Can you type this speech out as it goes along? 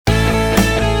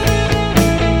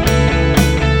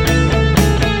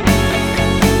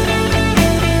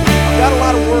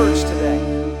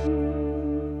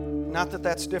Not that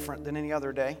that's different than any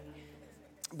other day.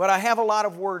 But I have a lot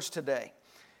of words today.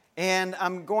 And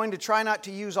I'm going to try not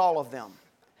to use all of them.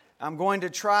 I'm going to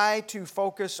try to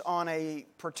focus on a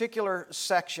particular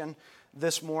section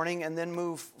this morning and then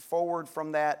move forward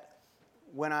from that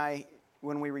when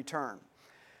we return.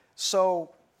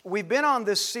 So we've been on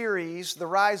this series, The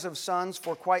Rise of Sons,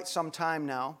 for quite some time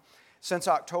now, since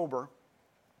October.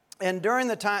 And during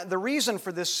the time, the reason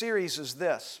for this series is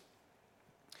this.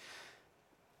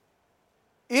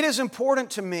 It is important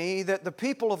to me that the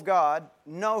people of God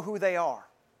know who they are.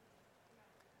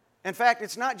 In fact,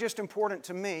 it's not just important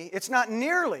to me. It's not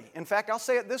nearly. In fact, I'll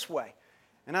say it this way.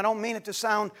 And I don't mean it to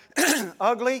sound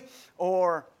ugly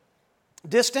or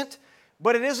distant,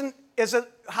 but it isn't,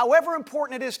 however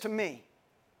important it is to me,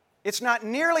 it's not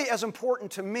nearly as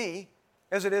important to me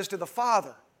as it is to the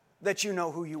Father that you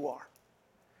know who you are.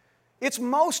 It's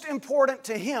most important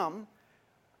to Him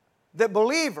that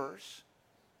believers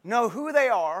know who they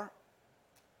are,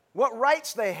 what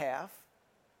rights they have,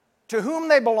 to whom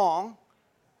they belong,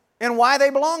 and why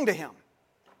they belong to Him.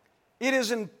 It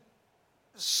is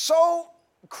so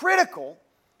critical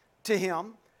to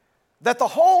Him that the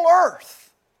whole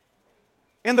earth,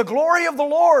 in the glory of the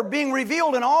Lord being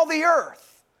revealed in all the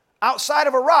earth, outside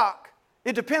of a rock,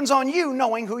 it depends on you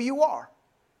knowing who you are.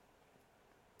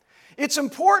 It's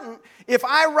important if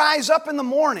I rise up in the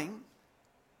morning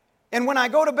and when I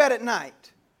go to bed at night,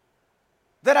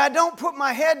 that I don't put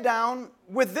my head down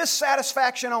with this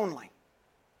satisfaction only.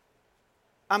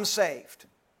 I'm saved.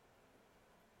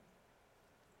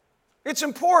 It's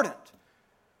important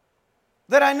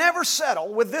that I never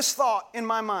settle with this thought in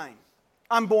my mind.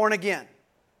 I'm born again.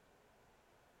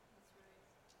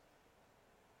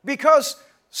 Because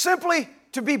simply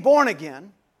to be born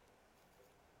again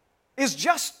is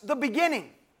just the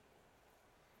beginning.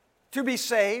 To be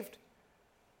saved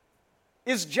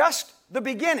is just the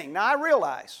beginning. Now I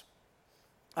realize,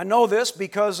 I know this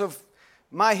because of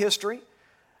my history.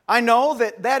 I know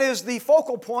that that is the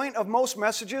focal point of most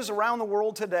messages around the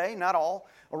world today, not all,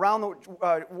 around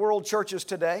the world churches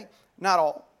today, not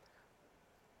all.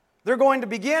 They're going to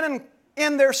begin and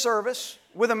end their service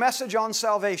with a message on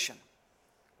salvation.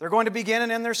 They're going to begin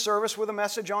and end their service with a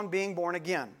message on being born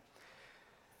again.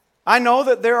 I know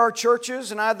that there are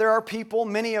churches and there are people,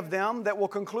 many of them, that will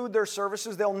conclude their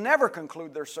services. They'll never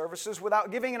conclude their services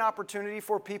without giving an opportunity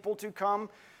for people to come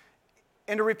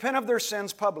and to repent of their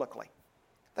sins publicly.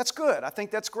 That's good. I think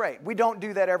that's great. We don't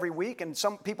do that every week, and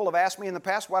some people have asked me in the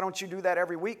past, why don't you do that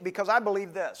every week? Because I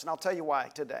believe this, and I'll tell you why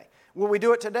today. Will we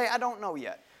do it today? I don't know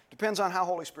yet. Depends on how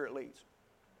Holy Spirit leads.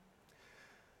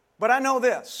 But I know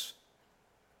this.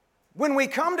 When we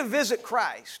come to visit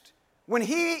Christ, when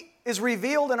He is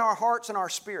revealed in our hearts and our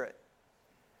spirit,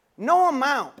 no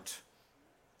amount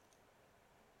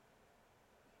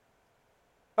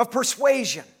of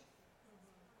persuasion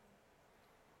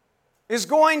is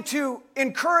going to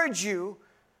encourage you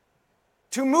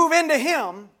to move into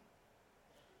Him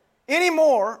any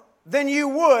more than you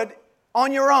would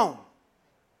on your own.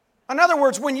 In other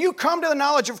words, when you come to the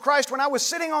knowledge of Christ, when I was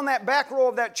sitting on that back row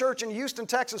of that church in Houston,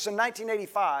 Texas in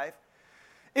 1985,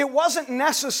 it wasn't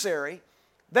necessary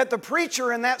that the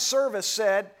preacher in that service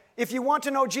said, if you want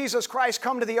to know Jesus Christ,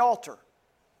 come to the altar.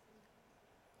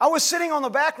 I was sitting on the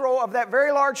back row of that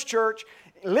very large church,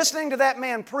 listening to that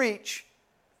man preach,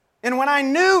 and when I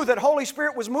knew that Holy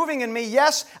Spirit was moving in me,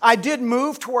 yes, I did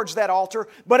move towards that altar,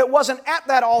 but it wasn't at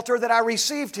that altar that I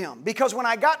received Him. Because when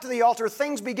I got to the altar,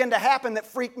 things began to happen that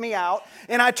freaked me out,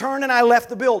 and I turned and I left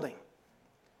the building.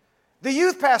 The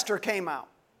youth pastor came out.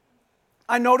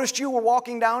 I noticed you were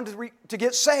walking down to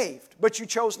get saved, but you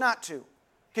chose not to.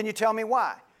 Can you tell me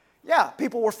why? Yeah,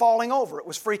 people were falling over. It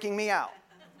was freaking me out.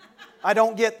 I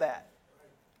don't get that.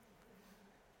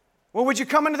 Well, would you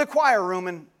come into the choir room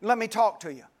and let me talk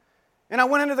to you? And I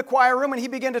went into the choir room and he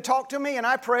began to talk to me and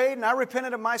I prayed and I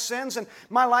repented of my sins and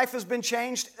my life has been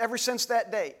changed ever since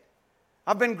that date.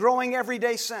 I've been growing every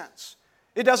day since.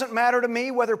 It doesn't matter to me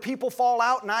whether people fall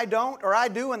out and I don't, or I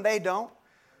do and they don't.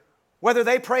 Whether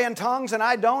they pray in tongues and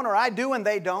I don't, or I do and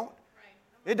they don't.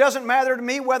 It doesn't matter to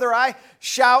me whether I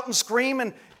shout and scream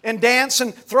and dance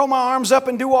and throw my arms up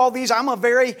and do all these. I'm a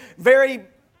very, very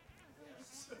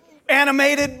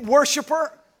animated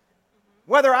worshiper.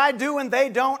 Whether I do and they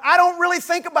don't, I don't really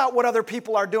think about what other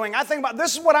people are doing. I think about,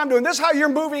 this is what I'm doing. This is how you're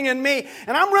moving in me.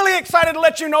 And I'm really excited to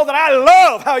let you know that I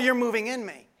love how you're moving in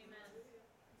me.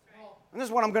 And this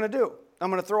is what I'm going to do. I'm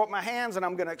going to throw up my hands and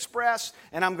I'm going to express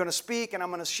and I'm going to speak and I'm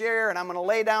going to share and I'm going to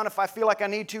lay down if I feel like I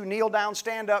need to, kneel down,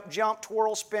 stand up, jump,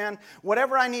 twirl, spin.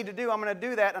 Whatever I need to do, I'm going to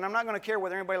do that, and I'm not going to care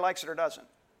whether anybody likes it or doesn't.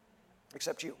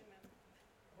 Except you.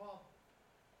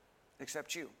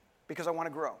 Except you. Because I want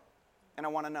to grow. and I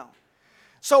want to know.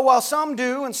 So while some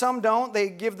do and some don't, they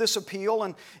give this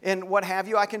appeal and what have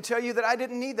you, I can tell you that I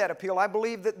didn't need that appeal. I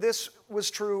believe that this was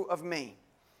true of me.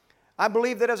 I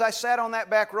believe that as I sat on that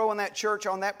back row in that church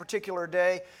on that particular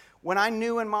day, when I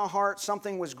knew in my heart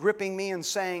something was gripping me and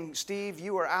saying, Steve,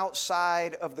 you are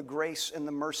outside of the grace and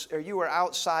the mercy, or you are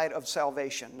outside of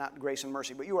salvation, not grace and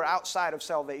mercy, but you are outside of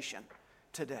salvation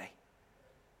today.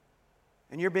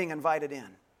 And you're being invited in.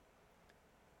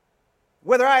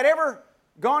 Whether I'd ever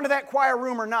gone to that choir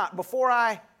room or not, before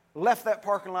I left that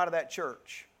parking lot of that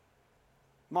church,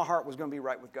 my heart was going to be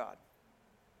right with God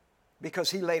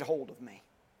because He laid hold of me.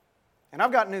 And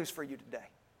I've got news for you today.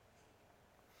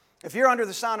 If you're under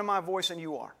the sound of my voice, and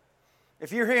you are,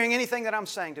 if you're hearing anything that I'm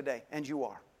saying today, and you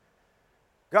are,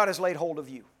 God has laid hold of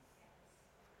you.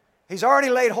 He's already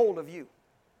laid hold of you.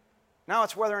 Now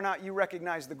it's whether or not you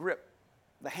recognize the grip,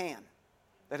 the hand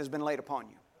that has been laid upon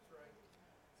you.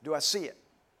 Do I see it?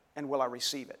 And will I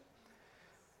receive it?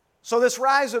 So this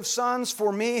rise of sons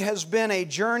for me has been a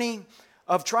journey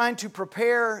of trying to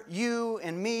prepare you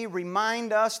and me,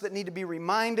 remind us that need to be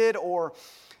reminded, or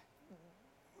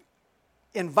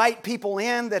invite people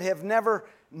in that have never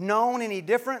known any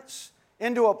difference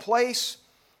into a place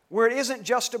where it isn't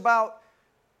just about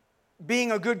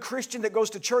being a good Christian that goes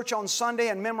to church on Sunday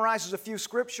and memorizes a few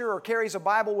scripture or carries a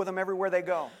Bible with them everywhere they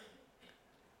go.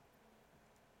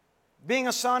 Being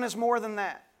a son is more than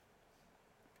that.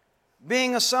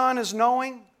 Being a son is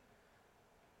knowing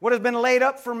what has been laid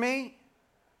up for me.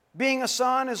 Being a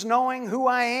son is knowing who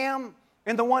I am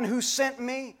and the one who sent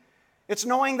me. It's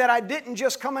knowing that I didn't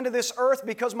just come into this earth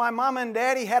because my mama and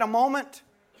daddy had a moment,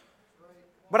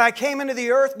 but I came into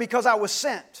the earth because I was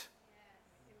sent.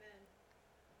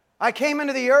 I came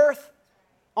into the earth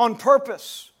on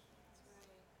purpose.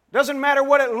 Doesn't matter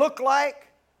what it looked like.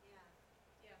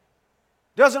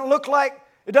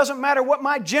 It doesn't matter what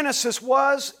my genesis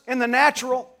was in the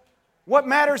natural. What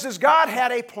matters is God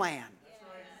had a plan.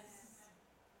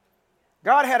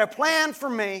 God had a plan for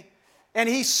me, and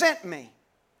He sent me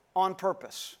on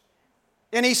purpose.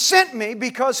 And He sent me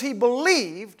because He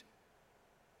believed,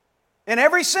 in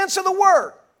every sense of the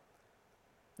word,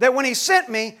 that when He sent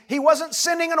me, He wasn't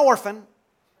sending an orphan,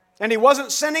 and He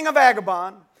wasn't sending a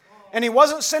vagabond, and He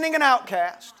wasn't sending an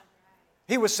outcast.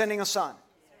 He was sending a son.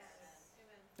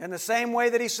 In the same way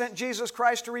that He sent Jesus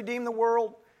Christ to redeem the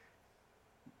world,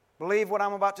 believe what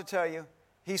I'm about to tell you,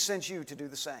 He sent you to do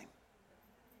the same.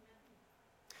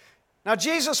 Now,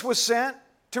 Jesus was sent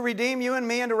to redeem you and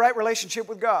me into right relationship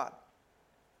with God.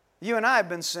 You and I have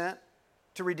been sent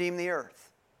to redeem the earth,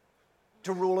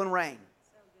 to rule and reign.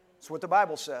 That's what the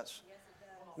Bible says.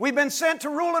 We've been sent to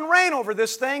rule and reign over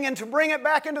this thing and to bring it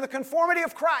back into the conformity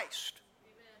of Christ.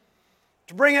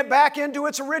 To bring it back into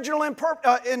its original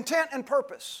intent and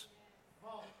purpose.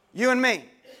 You and me.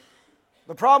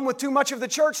 The problem with too much of the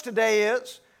church today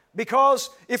is, because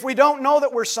if we don't know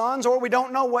that we're sons, or we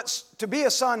don't know what to be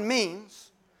a son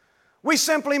means, we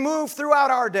simply move throughout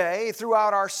our day,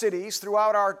 throughout our cities,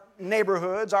 throughout our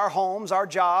neighborhoods, our homes, our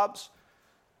jobs,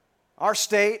 our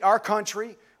state, our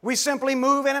country. We simply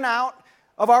move in and out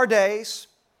of our days,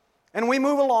 and we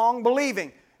move along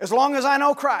believing, as long as I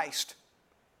know Christ,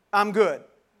 I'm good.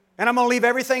 And I'm going to leave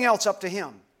everything else up to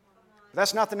Him.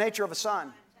 That's not the nature of a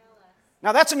son.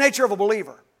 Now, that's the nature of a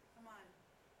believer.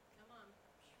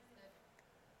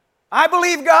 I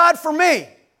believe God for me,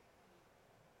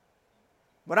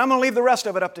 but I'm going to leave the rest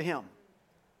of it up to Him.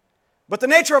 But the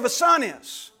nature of a son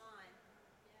is,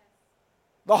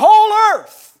 the whole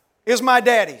earth is my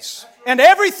daddy's, and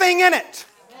everything in it.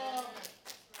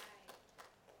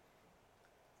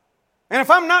 And if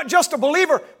I'm not just a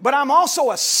believer, but I'm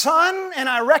also a son, and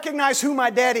I recognize who my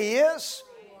daddy is,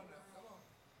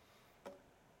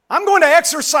 I'm going to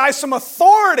exercise some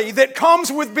authority that comes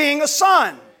with being a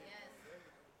son.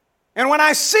 And when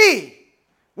I see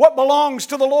what belongs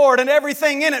to the Lord and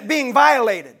everything in it being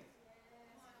violated,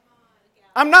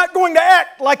 I'm not going to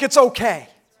act like it's okay.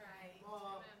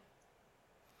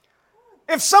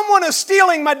 If someone is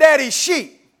stealing my daddy's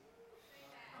sheep,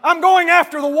 I'm going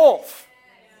after the wolf.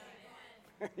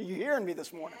 You hearing me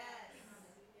this morning?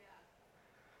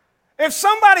 If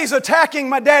somebody's attacking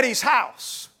my daddy's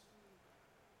house,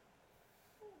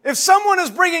 if someone is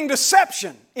bringing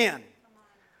deception in,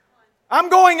 I'm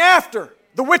going after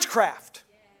the witchcraft.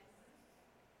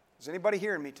 Is anybody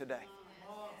hearing me today?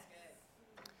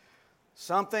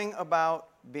 Something about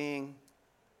being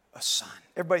a son.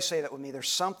 Everybody say that with me. There's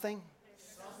something.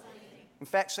 In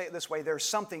fact, say it this way. There's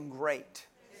something great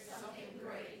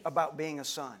about being a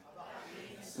son.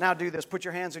 Now do this. Put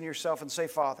your hands on yourself and say,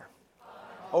 Father,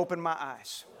 open my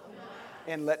eyes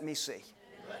and let me see.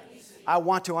 I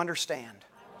want to understand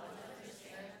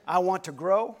I want to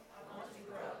grow.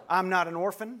 I'm not an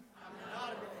orphan.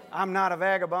 I'm not a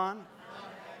vagabond.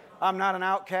 I'm not an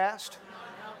outcast.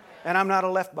 And I'm not a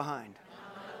left behind.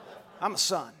 I'm a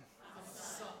son.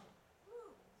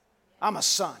 I'm a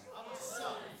son.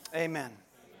 Amen.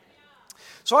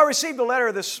 So I received a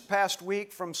letter this past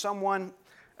week from someone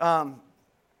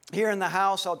here in the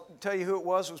house. I'll tell you who it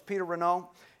was. It was Peter Renault.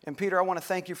 And Peter, I want to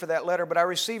thank you for that letter. But I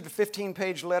received a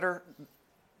 15-page letter,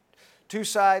 2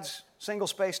 sides,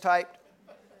 single-space typed.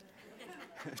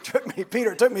 It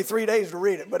took me 3 days to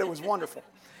read it, but it was wonderful.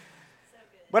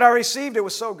 But I received, it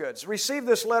was so good. So received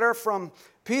this letter from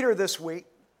Peter this week.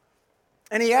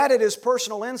 And he added his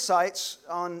personal insights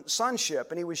on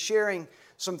sonship. And he was sharing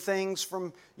some things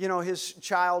from, his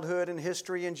childhood and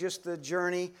history and just the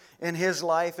journey in his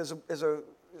life as a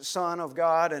son of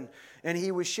God. And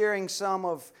he was sharing some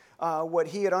of what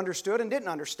he had understood and didn't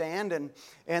understand.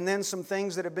 And then some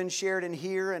things that have been shared in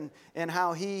here and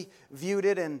how he viewed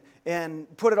it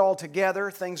and put it all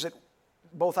together. Things that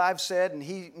both I've said and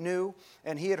he knew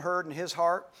and he had heard in his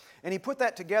heart. And he put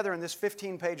that together in this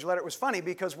 15-page letter. It was funny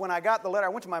because when I got the letter, I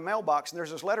went to my mailbox, and there's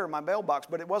this letter in my mailbox,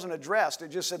 but it wasn't addressed. It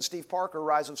just said, Steve Parker,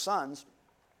 Rise of Sons.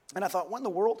 And I thought, what in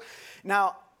the world?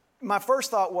 Now, my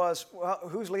first thought was, well,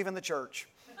 who's leaving the church?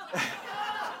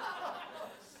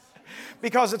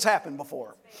 Because it's happened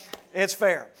before. It's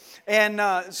fair. And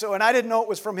and I didn't know it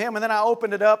was from him. And then I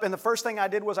opened it up, and the first thing I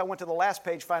did was I went to the last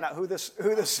page to find out who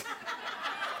this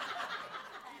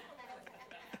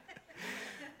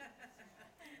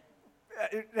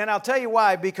And I'll tell you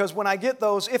why, because when I get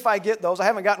those, if I get those, I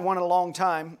haven't gotten one in a long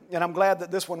time, and I'm glad that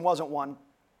this one wasn't one,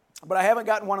 but I haven't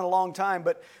gotten one in a long time.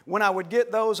 But when I would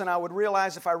get those and I would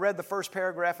realize if I read the first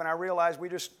paragraph and I realized we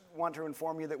just want to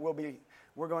inform you that we're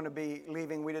going to be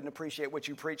leaving, we didn't appreciate what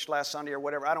you preached last Sunday or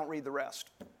whatever, I don't read the rest.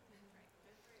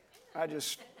 I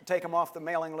just take them off the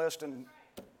mailing list and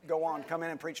go on, come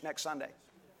in and preach next Sunday.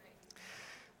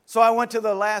 So I went to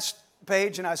the last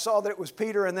page and I saw that it was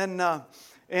Peter, and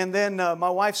then my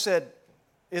wife said,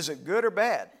 is it good or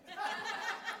bad?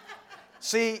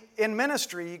 See, in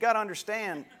ministry, you got to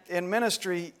understand, in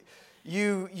ministry,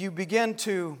 you begin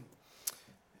to,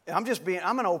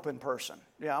 I'm an open person.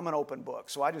 Yeah, I'm an open book,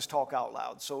 so I just talk out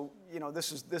loud. So,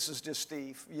 this is just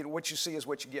Steve. What you see is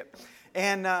what you get.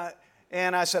 And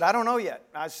I said, I don't know yet.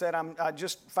 I said, I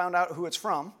just found out who it's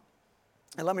from.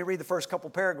 And let me read the first couple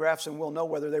paragraphs and we'll know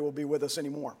whether they will be with us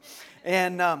anymore.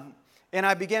 And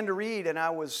I began to read, and I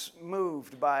was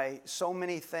moved by so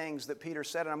many things that Peter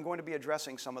said, and I'm going to be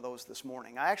addressing some of those this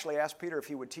morning. I actually asked Peter if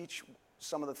he would teach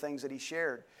some of the things that he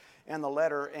shared in the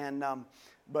letter,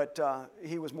 but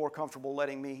he was more comfortable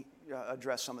letting me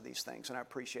address some of these things, and I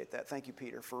appreciate that. Thank you,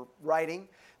 Peter, for writing.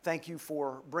 Thank you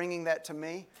for bringing that to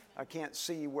me. I can't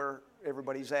see where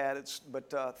everybody's at,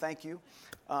 but thank you.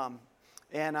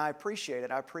 And I appreciate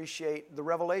it. I appreciate the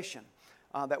revelation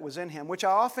that was in him, which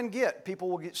I often get. People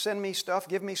will send me stuff,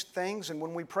 give me things, and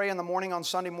when we pray in the morning on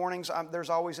Sunday mornings, there's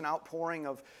always an outpouring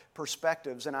of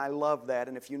perspectives, and I love that,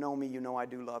 and if you know me, you know I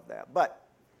do love that. But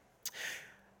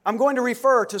I'm going to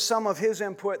refer to some of his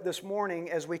input this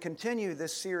morning as we continue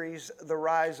this series, The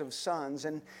Rise of Sons,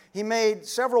 and he made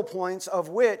several points of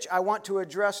which I want to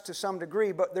address to some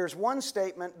degree, but there's one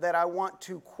statement that I want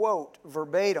to quote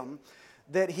verbatim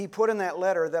that he put in that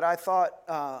letter that I thought,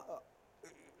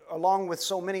 along with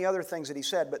so many other things that he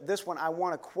said, but this one I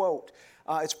want to quote.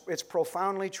 It's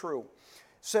profoundly true. It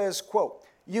says, quote,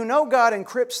 God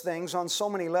encrypts things on so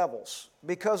many levels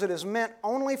because it is meant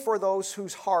only for those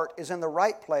whose heart is in the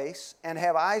right place and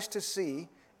have eyes to see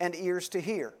and ears to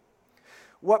hear.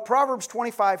 What Proverbs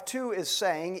 25:2 is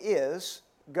saying is,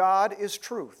 God is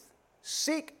truth.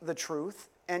 Seek the truth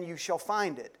and you shall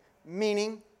find it,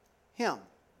 meaning Him.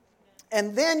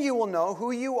 And then you will know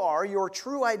who you are, your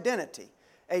true identity.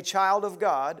 A child of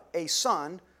God, a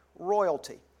son,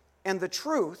 royalty. And the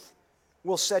truth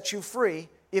will set you free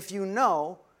if you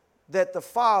know that the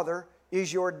Father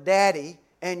is your daddy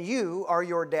and you are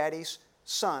your daddy's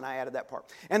son. I added that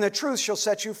part. And the truth shall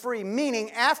set you free,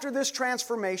 meaning after this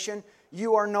transformation,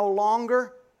 you are no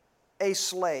longer a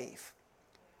slave.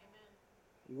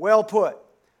 Amen. Well put.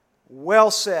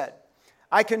 Well said.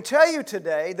 I can tell you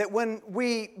today that when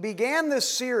we began this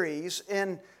series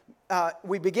in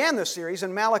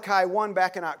Malachi 1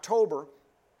 back in October,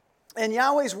 and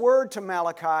Yahweh's word to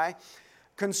Malachi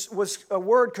was a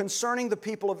word concerning the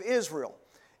people of Israel.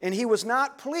 And He was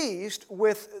not pleased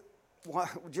with,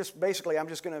 I'm just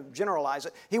going to generalize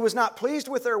it, He was not pleased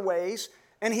with their ways,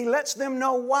 and He lets them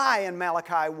know why in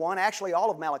Malachi 1, actually all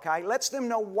of Malachi, lets them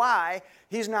know why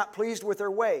He's not pleased with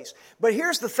their ways. But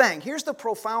here's the thing, here's the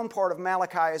profound part of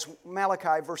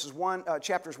Malachi verses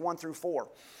chapters 1 through 4.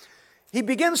 he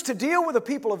begins to deal with the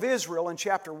people of Israel in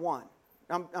chapter 1.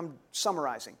 I'm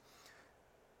summarizing.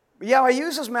 Yahweh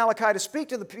uses Malachi to speak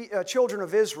to the children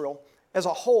of Israel as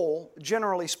a whole,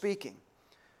 generally speaking.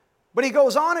 But he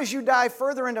goes on as you dive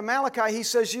further into Malachi, he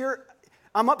says,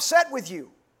 I'm upset with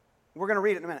you. We're going to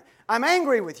read it in a minute. I'm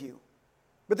angry with you.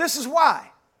 But this is why.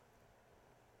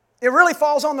 It really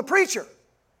falls on the preacher,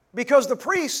 because the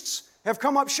priests have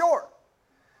come up short.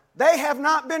 They have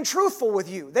not been truthful with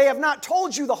you. They have not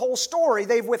told you the whole story.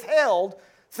 They've withheld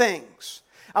things.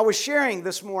 I was sharing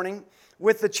this morning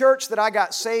with the church that I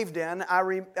got saved in. I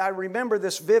remember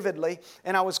this vividly,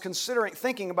 and I was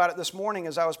thinking about it this morning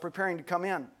as I was preparing to come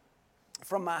in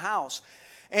from my house.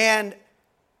 And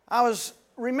I was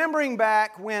remembering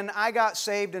back when I got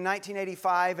saved in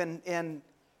 1985, and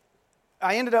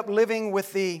I ended up living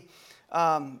with the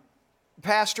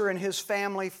pastor and his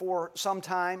family for some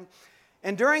time.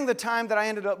 And during the time that I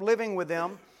ended up living with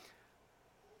them,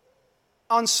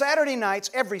 on Saturday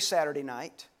nights, every Saturday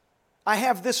night, I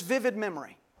have this vivid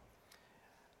memory.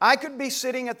 I could be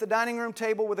sitting at the dining room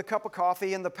table with a cup of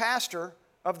coffee, and the pastor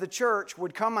of the church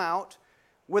would come out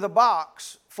with a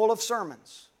box full of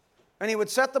sermons. And he would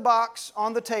set the box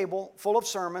on the table full of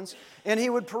sermons, and he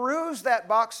would peruse that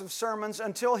box of sermons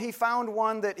until he found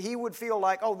one that he would feel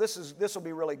like, oh, this will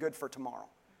be really good for tomorrow.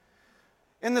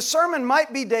 And the sermon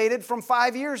might be dated from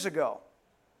 5 years ago,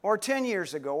 or 10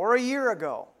 years ago, or a year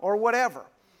ago, or whatever.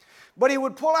 But he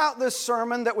would pull out this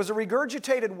sermon that was a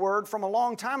regurgitated word from a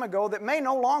long time ago that may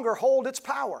no longer hold its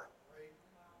power.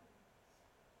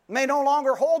 May no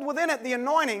longer hold within it the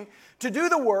anointing to do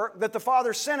the work that the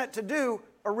Father sent it to do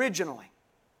originally.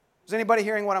 Is anybody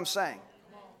hearing what I'm saying?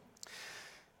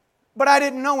 But I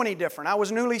didn't know any different. I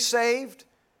was newly saved.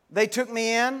 They took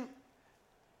me in.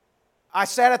 I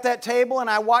sat at that table and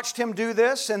I watched him do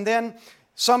this. And then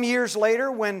some years later,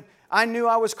 when I knew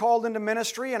I was called into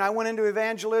ministry and I went into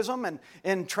evangelism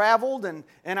and traveled and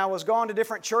I was gone to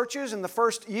different churches, in the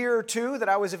first year or two that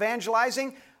I was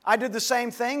evangelizing, I did the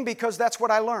same thing because that's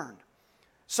what I learned.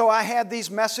 So I had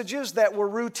these messages that were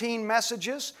routine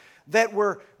messages that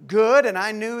were good, and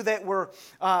I knew that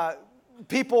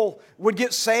people would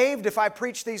get saved if I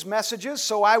preached these messages.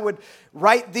 So I would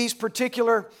write these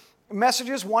particular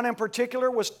messages. One in particular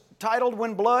was titled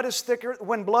 "When Blood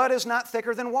is Not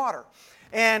Thicker Than Water,"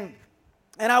 and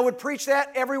I would preach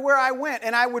that everywhere I went,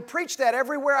 and I would preach that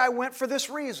everywhere I went for this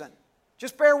reason.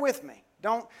 Just bear with me.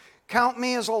 Don't count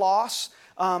me as a loss.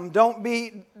 Don't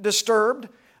be disturbed.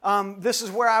 This is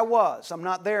where I was. I'm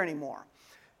not there anymore.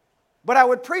 But I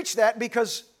would preach that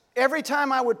because every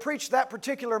time I would preach that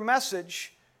particular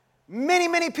message, many,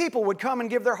 many people would come and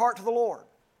give their heart to the Lord.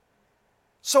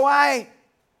 So I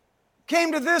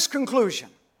came to this conclusion.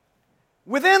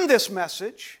 Within this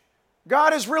message,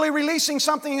 God is really releasing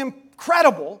something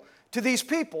incredible to these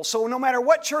people. So no matter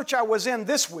what church I was in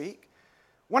this week,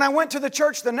 when I went to the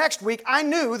church the next week, I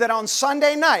knew that on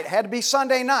Sunday night, it had to be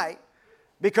Sunday night,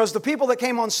 because the people that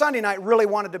came on Sunday night really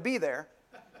wanted to be there.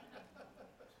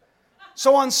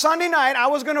 So on Sunday night, I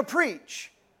was going to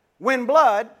preach, "When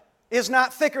blood is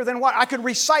not thicker than water." I could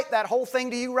recite that whole thing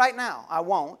to you right now. I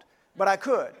won't, but I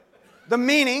could. The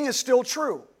meaning is still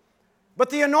true. But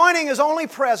the anointing is only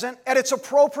present at its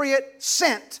appropriate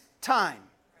sent time.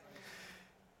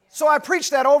 So I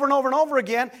preached that over and over and over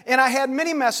again, and I had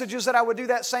many messages that I would do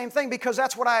that same thing because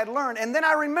that's what I had learned. And then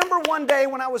I remember one day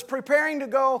when I was preparing to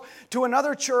go to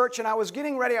another church, and I was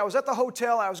getting ready. I was at the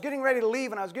hotel. I was getting ready to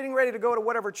leave, and I was getting ready to go to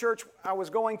whatever church I was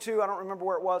going to. I don't remember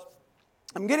where it was.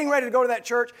 I'm getting ready to go to that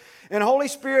church, and Holy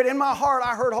Spirit, in my heart,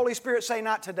 I heard Holy Spirit say,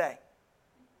 "Not today."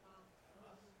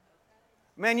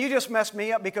 Man, you just messed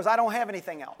me up because I don't have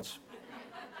anything else.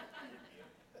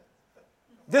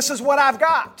 This is what I've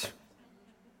got.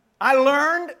 I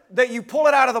learned that you pull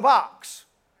it out of the box.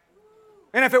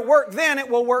 And if it worked then, it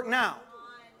will work now.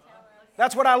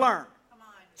 That's what I learned.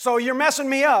 So you're messing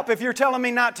me up if you're telling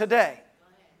me not today.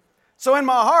 So in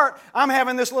my heart, I'm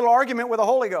having this little argument with the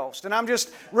Holy Ghost. And I'm just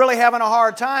really having a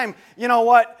hard time. You know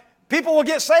what? People will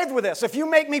get saved with this. If you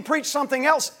make me preach something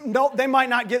else, no, they might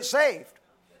not get saved.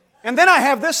 And then I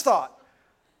have this thought.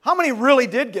 How many really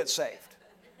did get saved?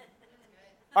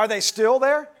 Are they still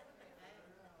there?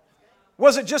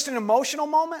 Was it just an emotional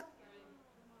moment?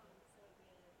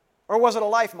 Or was it a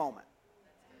life moment?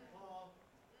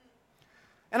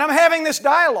 And I'm having this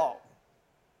dialogue.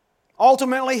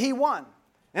 Ultimately, he won.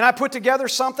 And I put together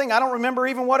something, I don't remember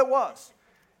even what it was.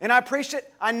 And I preached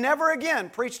it. I never again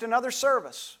preached another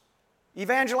service.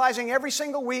 Evangelizing every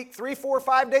single week, 3, 4,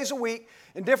 5 days a week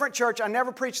in different church. I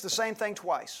never preached the same thing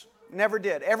twice. Never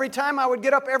did. Every time I would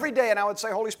get up every day and I would say,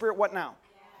 "Holy Spirit, what now?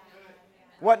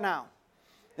 What now?"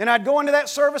 And I'd go into that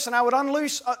service and I would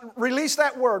release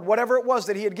that word, whatever it was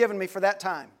that He had given me for that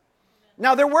time.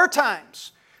 Now, there were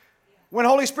times when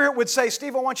Holy Spirit would say,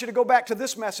 Steve, I want you to go back to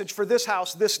this message for this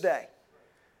house this day.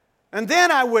 And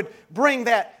then I would bring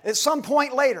that at some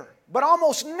point later. But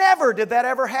almost never did that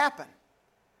ever happen.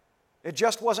 It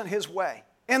just wasn't His way.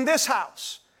 In this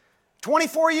house,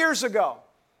 24 years ago,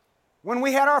 when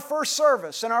we had our first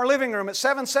service in our living room at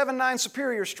 779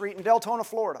 Superior Street in Deltona,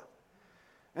 Florida,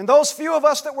 and those few of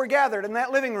us that were gathered in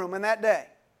that living room in that day,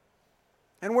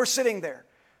 and we're sitting there,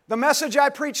 the message I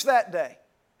preached that day,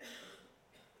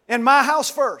 in my house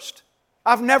first,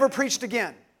 I've never preached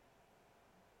again.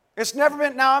 It's never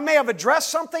been, now I may have addressed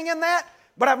something in that,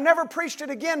 but I've never preached it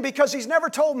again because He's never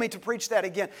told me to preach that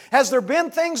again. Has there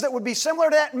been things that would be similar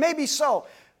to that? Maybe so.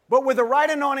 But with the right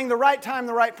anointing, the right time,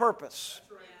 the right purpose.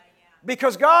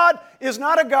 Because God is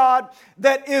not a God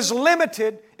that is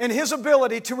limited in His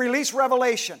ability to release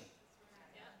revelation.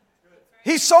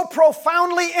 He's so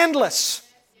profoundly endless.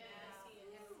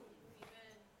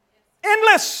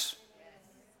 Endless.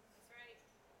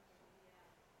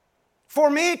 For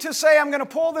me to say I'm going to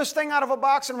pull this thing out of a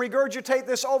box and regurgitate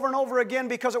this over and over again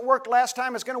because it worked last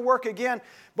time, it's going to work again.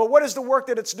 But what is the work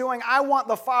that it's doing? I want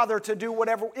the Father to do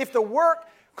whatever. If the work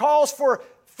calls for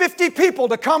 50 people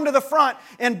to come to the front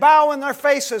and bow in their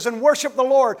faces and worship the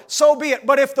Lord, so be it.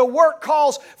 But if the work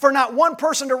calls for not one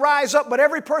person to rise up, but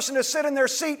every person to sit in their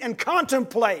seat and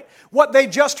contemplate what they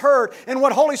just heard and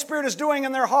what Holy Spirit is doing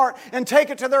in their heart and take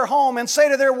it to their home and say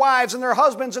to their wives and their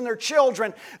husbands and their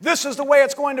children, this is the way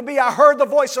it's going to be. I heard the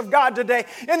voice of God today.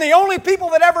 And the only people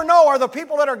that ever know are the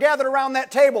people that are gathered around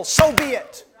that table. So be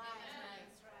it.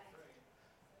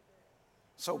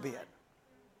 So be it.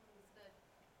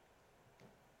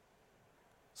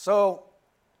 So,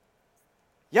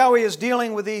 Yahweh is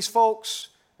dealing with these folks,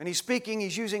 and He's speaking,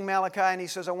 He's using Malachi, and He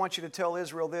says, I want you to tell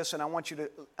Israel this, and I want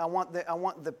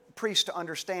the priests to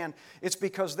understand it's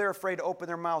because they're afraid to open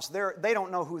their mouths. They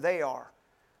don't know who they are.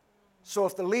 So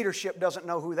if the leadership doesn't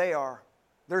know who they are,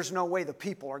 there's no way the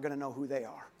people are going to know who they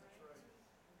are.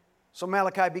 So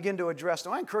Malachi, begin to address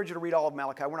them. I encourage you to read all of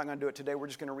Malachi. We're not going to do it today. We're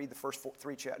just going to read the first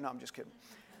 3 chapters. No, I'm just kidding.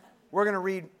 We're going to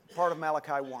read part of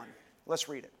Malachi 1. Let's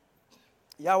read it.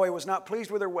 Yahweh was not pleased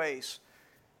with their ways,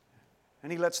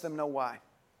 and He lets them know why.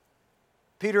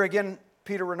 Peter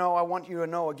Renault, I want you to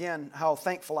know again how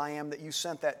thankful I am that you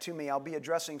sent that to me. I'll be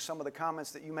addressing some of the comments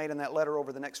that you made in that letter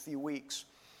over the next few weeks.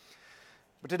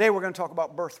 But today we're going to talk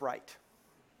about birthright.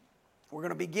 We're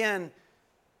going to begin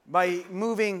by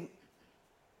moving,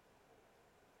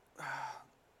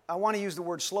 I want to use the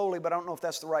word slowly, but I don't know if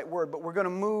that's the right word, but we're going to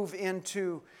move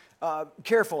into,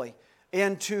 carefully,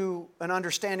 into an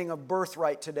understanding of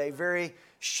birthright today, very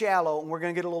shallow, and we're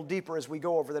going to get a little deeper as we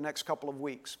go over the next couple of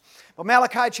weeks. But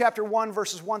Malachi chapter 1,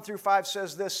 verses 1 through 5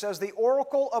 says this, says, the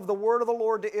oracle of the word of the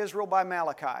Lord to Israel by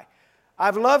Malachi.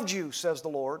 I've loved you, says the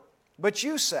Lord, but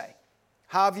you say,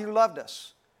 how have you loved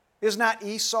us? Is not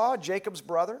Esau Jacob's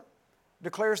brother,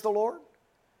 declares the Lord?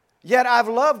 Yet I've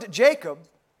loved Jacob,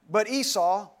 but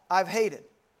Esau I've hated.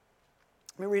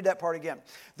 Let me read that part again.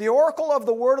 The oracle of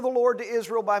the word of the Lord to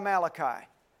Israel by Malachi.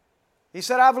 He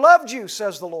said, I've loved you,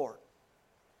 says the Lord.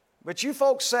 But you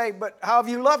folks say, but how have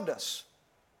you loved us?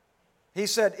 He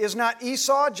said, is not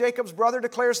Esau Jacob's brother,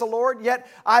 declares the Lord? Yet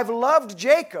I've loved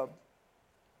Jacob.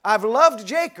 I've loved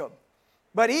Jacob,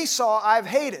 but Esau I've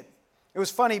hated. It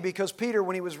was funny because Peter,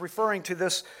 when he was referring to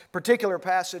this particular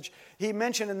passage, he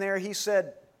mentioned in there, he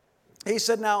said,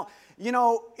 now, you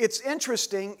know, it's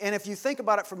interesting, and if you think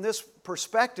about it from this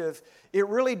perspective, it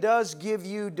really does give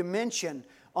you dimension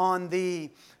on the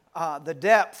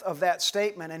depth of that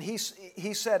statement. And he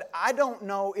said, I don't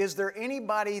know, is there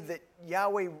anybody that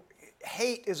Yahweh,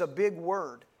 hate is a big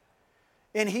word.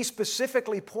 And he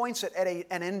specifically points it at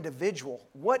an individual.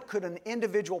 What could an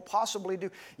individual possibly do?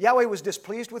 Yahweh was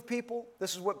displeased with people.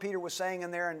 This is what Peter was saying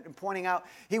in there and pointing out.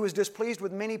 He was displeased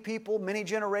with many people, many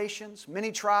generations,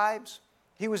 many tribes.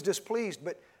 He was displeased,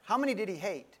 but how many did he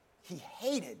hate? He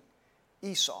hated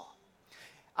Esau.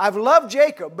 I've loved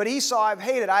Jacob, but Esau I've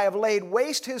hated. I have laid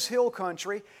waste his hill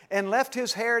country and left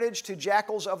his heritage to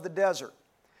jackals of the desert.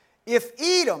 If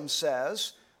Edom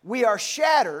says, we are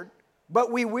shattered,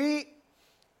 but we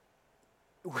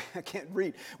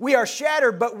are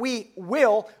shattered, but we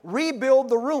will rebuild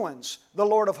the ruins, the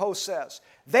Lord of hosts says.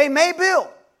 They may build,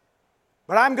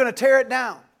 but I'm going to tear it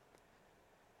down.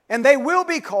 And they will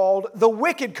be called the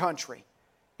wicked country,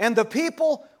 and the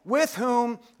people with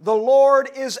whom the Lord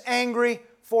is angry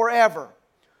forever.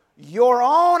 Your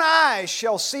own eyes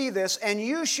shall see this, and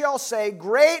you shall say,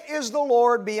 great is the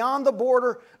Lord beyond the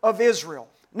border of Israel.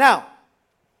 Now,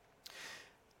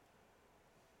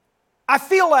 I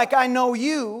feel like I know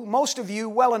you, most of you,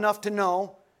 well enough to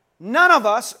know none of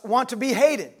us want to be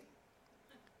hated.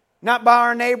 Not by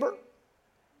our neighbor,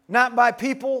 not by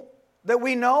people that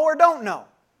we know or don't know.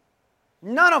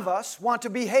 None of us want to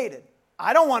be hated.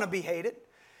 I don't want to be hated.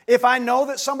 If I know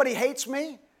that somebody hates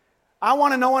me, I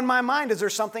want to know in my mind, is there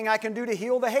something I can do to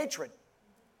heal the hatred?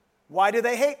 Why do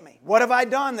they hate me? What have I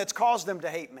done that's caused them to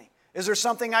hate me? Is there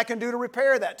something I can do to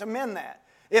repair that, to mend that?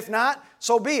 If not,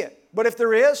 so be it. But if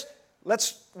there is,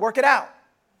 let's work it out.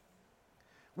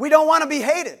 We don't want to be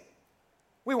hated.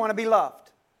 We want to be loved.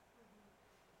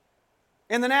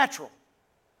 In the natural.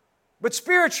 But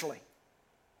spiritually,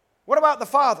 what about the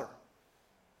Father?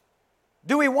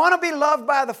 Do we want to be loved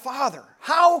by the Father?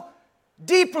 How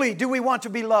deeply do we want to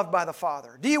be loved by the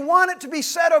Father? Do you want it to be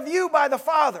said of you by the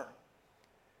Father?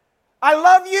 I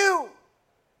love you,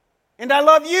 and I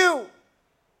love you,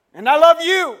 and I love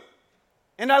you,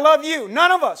 and I love you.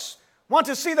 None of us want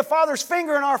to see the Father's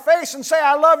finger in our face and say,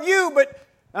 I love you, but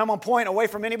I'm going to point away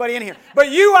from anybody in here.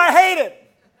 But you I hated.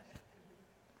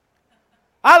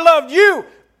 I loved you,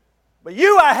 but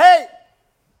you I hate.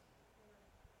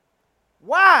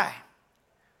 Why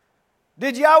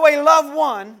did Yahweh love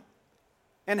one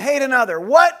and hate another?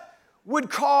 What would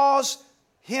cause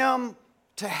Him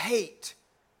to hate?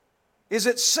 Is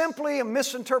it simply a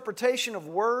misinterpretation of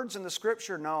words in the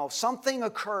Scripture? No. Something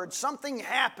occurred, something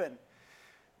happened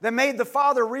that made the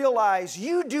Father realize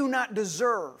you do not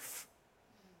deserve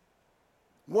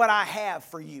what I have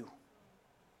for you.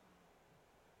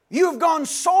 You have gone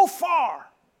so far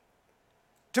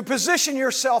to position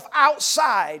yourself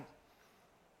outside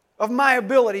of my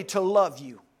ability to love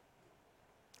you.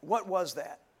 What was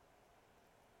that?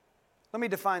 Let me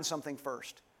define something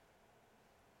first.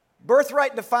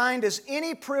 Birthright defined as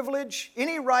any privilege,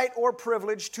 any right or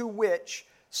privilege to which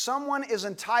someone is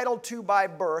entitled to by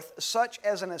birth, such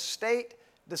as an estate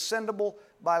descendable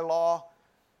by law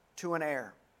to an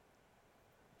heir.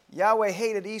 Yahweh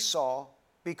hated Esau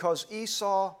because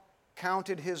Esau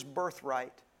counted his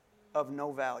birthright of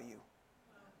no value.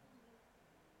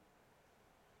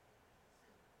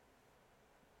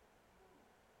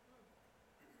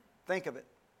 Think of it.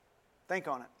 Think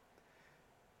on it.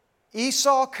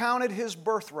 Esau counted his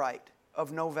birthright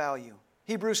of no value.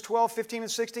 Hebrews 12, 15,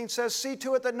 and 16 says, see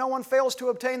to it that no one fails to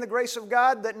obtain the grace of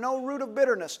God, that no root of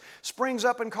bitterness springs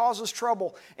up and causes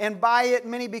trouble, and by it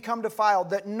many become defiled,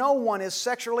 that no one is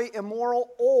sexually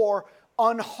immoral or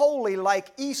unholy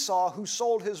like Esau, who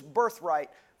sold his birthright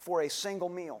for a single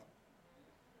meal.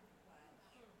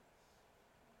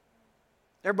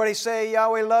 Everybody say,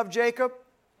 Yahweh loved Jacob,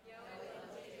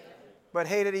 but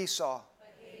hated Esau.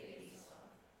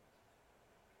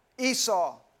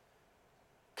 Esau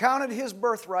counted his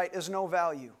birthright as no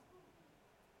value.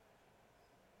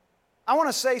 I want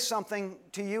to say something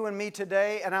to you and me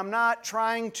today, and I'm not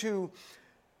trying to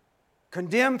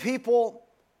condemn people.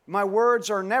 My words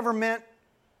are never meant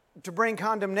to bring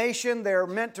condemnation. They're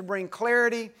meant to bring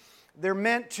clarity. They're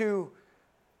meant to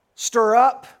stir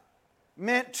up,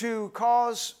 meant to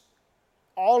cause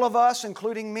all of us,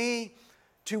 including me,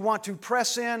 to want to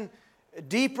press in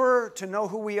deeper to know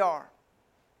who we are.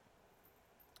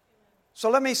 So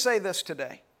let me say this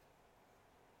today.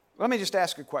 Let me just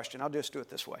ask a question. I'll just do it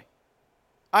this way.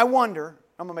 I wonder,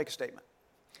 I'm going to make a statement.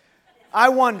 I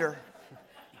wonder,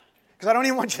 because I don't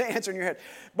even want you to answer in your head,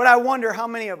 but I wonder how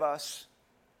many of us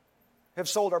have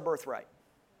sold our birthright.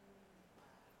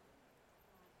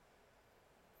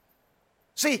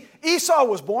 See, Esau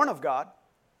was born of God.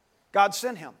 God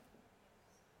sent him.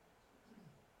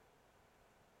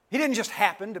 He didn't just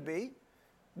happen to be.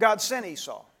 God sent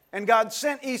Esau. And God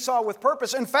sent Esau with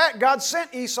purpose. In fact, God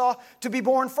sent Esau to be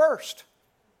born first.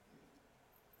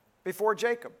 Before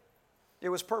Jacob. It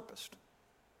was purposed.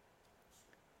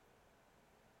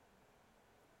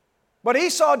 But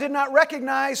Esau did not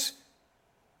recognize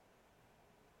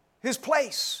his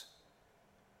place.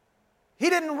 He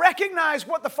didn't recognize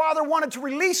what the Father wanted to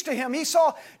release to him.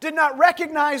 Esau did not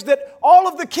recognize that all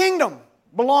of the kingdom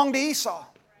belonged to Esau.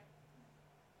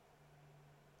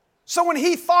 So when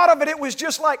he thought of it, it was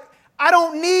just like, I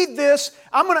don't need this.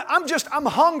 I'm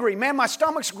hungry. Man, my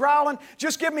stomach's growling.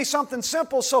 Just give me something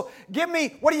simple. So give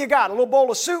me, what do you got? A little bowl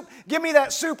of soup? Give me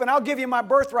that soup and I'll give you my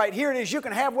birthright. Here it is. You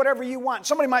can have whatever you want.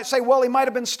 Somebody might say, well, he might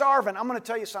have been starving. I'm going to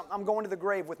tell you something. I'm going to the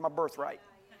grave with my birthright.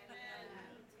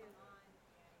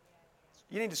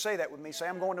 You need to say that with me. Say,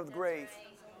 I'm going to the grave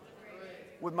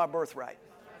with my birthright.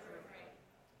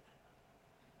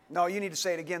 No, you need to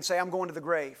say it again. Say, I'm going to the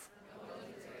grave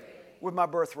with my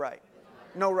birthright.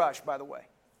 No rush, by the way.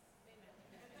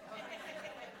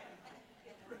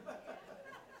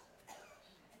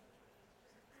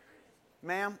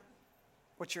 Ma'am,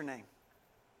 what's your name?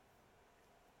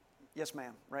 Yes,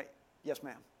 ma'am. Right? Yes,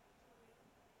 ma'am.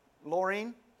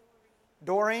 Laureen?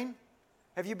 Doreen?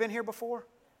 Have you been here before?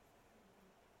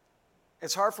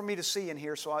 It's hard for me to see in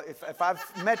here, so if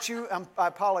I've met you, I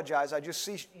apologize. I just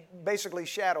see basically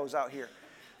shadows out here.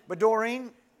 But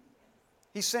Doreen,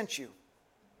 He sent you.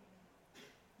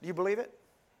 Do you believe it?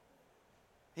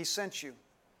 He sent you.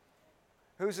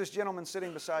 Who's this gentleman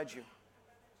sitting beside you?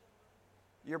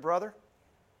 Your brother?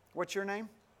 What's your name?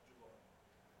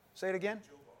 Say it again.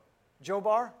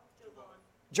 Jobar?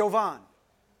 Jovan.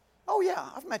 Oh yeah,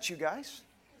 I've met you guys.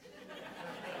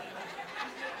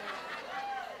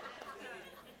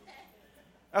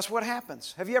 That's what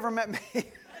happens. Have you ever met me?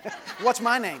 What's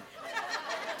my name?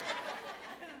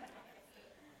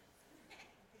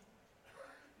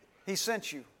 He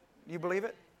sent you. Do you believe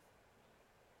it?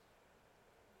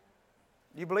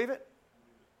 Do you believe it?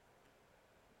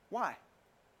 Why?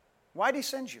 Why did He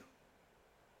send you?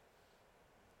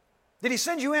 Did He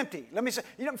send you empty? Let me say,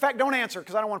 in fact, don't answer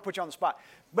because I don't want to put you on the spot.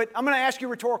 But I'm going to ask you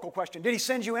a rhetorical question. Did He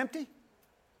send you empty?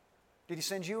 Did He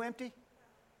send you empty?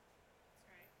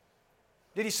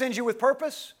 Did He send you with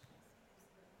purpose?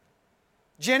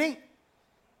 Jenny,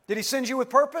 did He send you with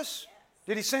purpose?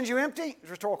 Did He send you empty? It's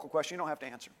a rhetorical question. You don't have to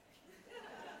answer.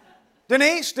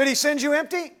 Denise, did He send you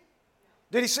empty?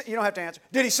 You don't have to answer.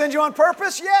 Did He send you on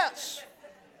purpose? Yes.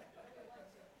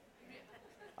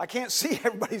 I can't see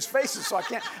everybody's faces, so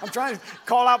I'm trying to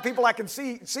call out people I can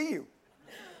see you.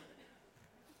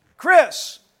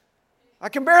 Chris, I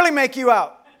can barely make you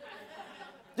out.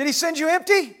 Did He send you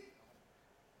empty?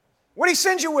 What did He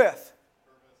send you with?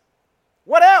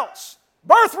 What else?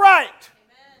 Birthright.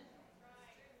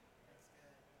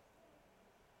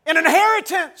 An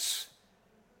inheritance.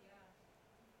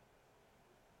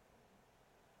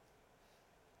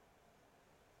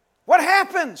 What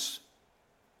happens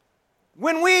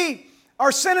when we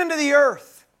are sent into the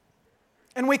earth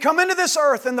and we come into this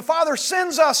earth and the Father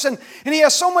sends us and He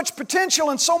has so much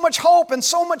potential and so much hope and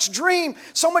so much dream,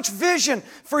 so much vision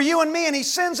for you and me, and He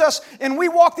sends us and we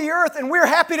walk the earth and we're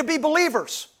happy to be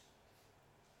believers,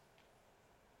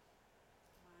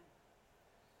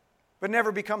 but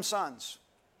never become sons.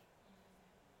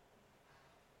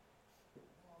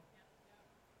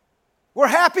 We're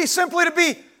happy simply to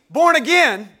be born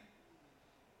again,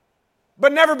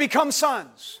 but never become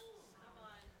sons.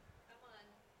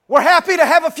 We're happy to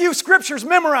have a few scriptures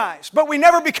memorized, but we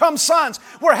never become sons.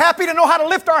 We're happy to know how to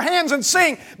lift our hands and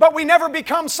sing, but we never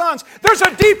become sons. There's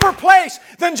a deeper place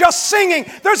than just singing.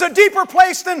 There's a deeper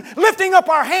place than lifting up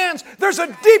our hands. There's a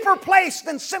deeper place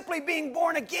than simply being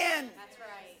born again. That's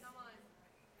right. Come on.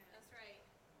 That's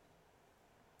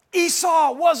right.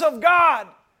 Esau was of God,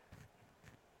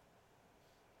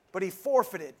 but he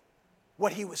forfeited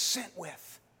what he was sent with.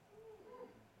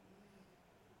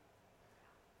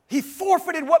 He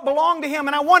forfeited what belonged to him.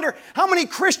 And I wonder how many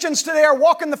Christians today are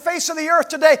walking the face of the earth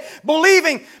today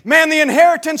believing, man, the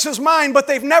inheritance is mine, but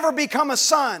they've never become a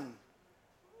son.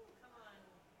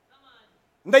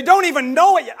 They don't even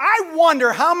know it yet. I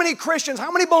wonder how many Christians, how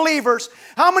many believers,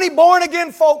 how many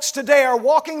born-again folks today are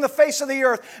walking the face of the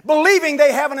earth believing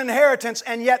they have an inheritance,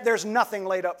 and yet there's nothing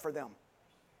laid up for them.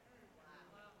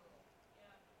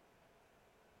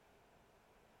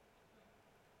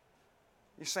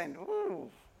 You're saying, ooh.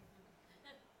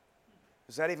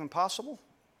 Is that even possible?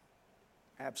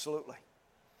 Absolutely.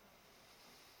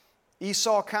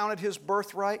 Esau counted his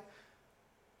birthright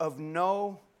of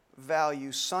no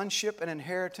value. Sonship and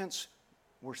inheritance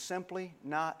were simply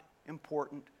not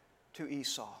important to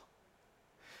Esau.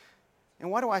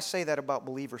 And why do I say that about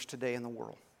believers today in the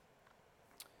world?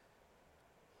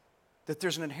 That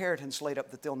there's an inheritance laid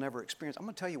up that they'll never experience. I'm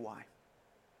going to tell you why.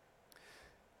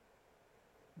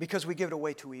 Because we give it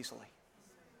away too easily.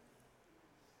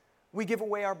 We give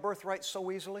away our birthright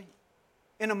so easily.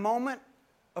 In a moment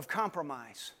of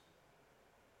compromise,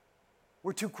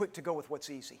 we're too quick to go with what's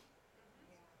easy.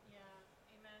 Yeah.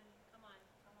 Amen. Come on.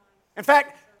 In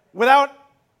fact,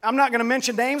 I'm not going to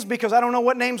mention names because I don't know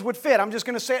what names would fit. I'm just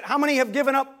going to say it. How many have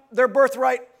given up their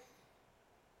birthright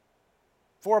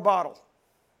for a bottle?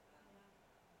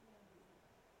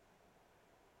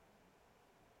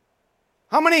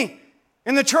 How many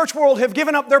in the church world have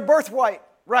given up their birthright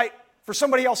for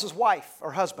somebody else's wife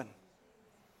or husband?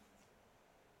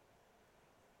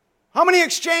 How many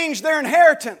exchanged their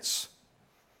inheritance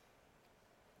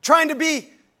trying to be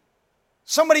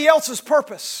somebody else's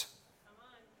purpose?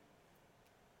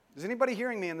 Is anybody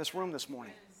hearing me in this room this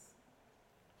morning?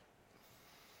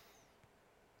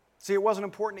 See, it wasn't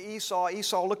important to Esau.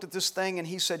 Esau looked at this thing and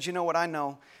he said, you know what, I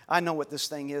know what this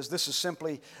thing is. This is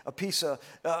simply a piece of,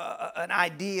 an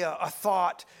idea, a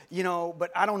thought,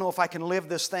 but I don't know if I can live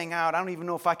this thing out. I don't even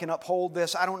know if I can uphold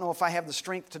this. I don't know if I have the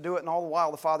strength to do it. And all the while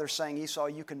the Father's saying, Esau,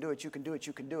 you can do it, you can do it,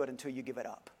 you can do it until you give it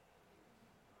up.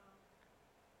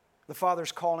 The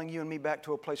Father's calling you and me back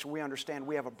to a place where we understand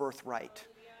we have a birthright.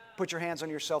 Put your hands on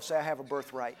yourself, say, I have a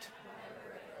birthright.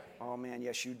 Oh man,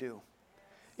 yes you do.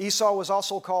 Esau was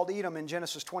also called Edom in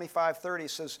Genesis 25:30.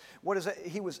 It says, what is it?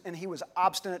 He was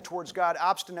obstinate towards God.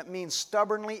 Obstinate means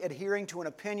stubbornly adhering to an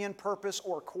opinion, purpose,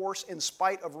 or course in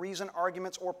spite of reason,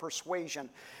 arguments, or persuasion.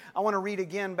 I want to read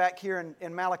again back here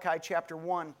in Malachi chapter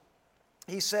 1.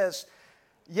 He says,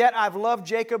 yet I've loved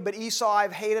Jacob, but Esau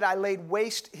I've hated. I laid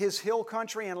waste his hill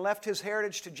country and left his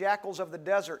heritage to jackals of the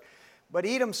desert. But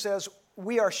Edom says,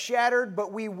 we are shattered,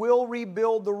 but we will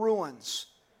rebuild the ruins.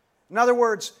 In other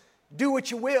words, do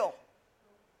what you will.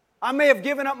 I may have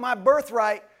given up my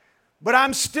birthright, but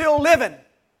I'm still living.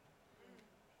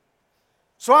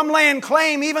 So I'm laying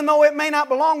claim, even though it may not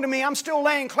belong to me, I'm still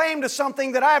laying claim to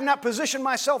something that I have not positioned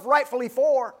myself rightfully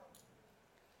for.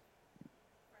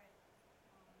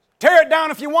 Tear it down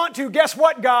if you want to. Guess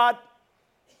what, God?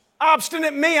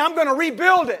 Obstinate me, I'm going to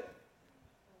rebuild it.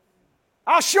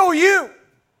 I'll show you.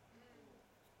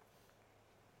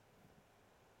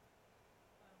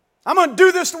 I'm going to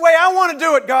do this the way I want to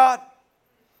do it, God.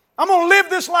 I'm going to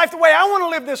live this life the way I want to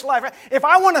live this life. If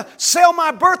I want to sell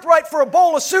my birthright for a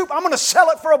bowl of soup, I'm going to sell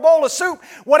it for a bowl of soup.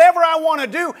 Whatever I want to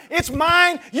do, it's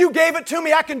mine. You gave it to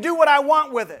me. I can do what I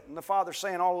want with it. And the Father's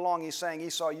saying all along, He's saying,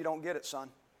 Esau, you don't get it, son.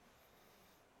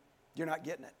 You're not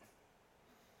getting it.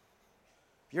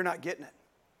 You're not getting it.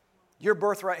 Your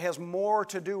birthright has more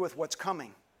to do with what's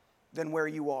coming than where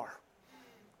you are.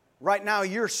 Right now,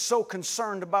 you're so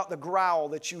concerned about the growl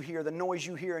that you hear, the noise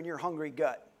you hear in your hungry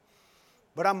gut.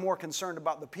 But I'm more concerned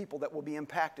about the people that will be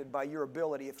impacted by your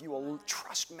ability if you will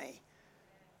trust me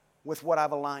with what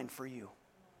I've aligned for you.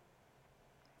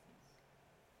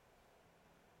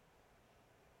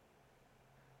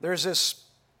 There's this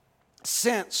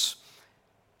sense,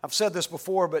 I've said this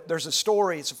before, but there's a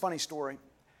story, it's a funny story.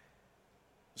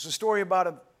 It's a story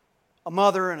about a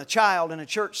mother and a child in a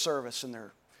church service, and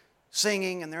they're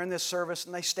singing, and they're in this service,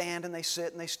 and they stand and they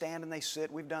sit, and they stand and they sit.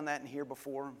 We've done that in here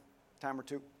before, a time or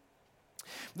two.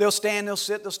 They'll stand, they'll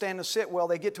sit, they'll stand, they'll sit. Well,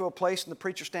 they get to a place, and the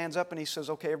preacher stands up, and he says,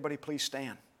 okay, everybody please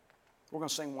stand. We're going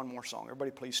to sing one more song.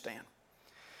 Everybody please stand.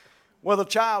 Well, the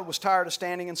child was tired of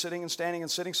standing and sitting and standing and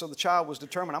sitting, so the child was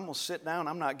determined, I'm going to sit down,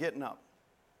 I'm not getting up.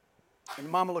 And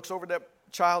the mama looks over at that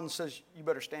child and says, you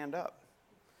better stand up.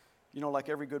 Like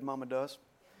every good mama does.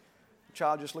 The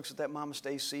child just looks at that mama,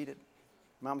 stays seated.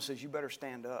 Mama says, you better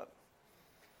stand up.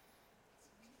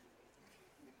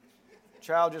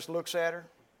 Child just looks at her,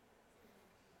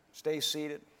 stays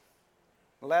seated.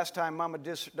 The last time Mama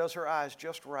does her eyes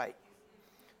just right,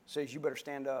 says, you better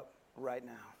stand up right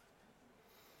now.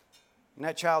 And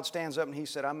that child stands up and he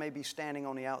said, I may be standing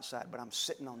on the outside, but I'm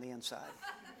sitting on the inside.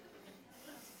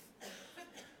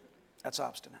 That's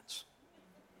obstinance.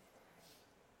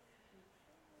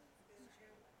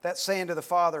 That's saying to the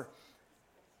Father,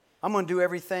 I'm going to do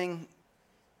everything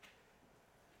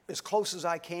as close as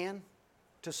I can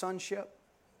to sonship,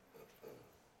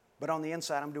 but on the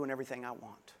inside, I'm doing everything I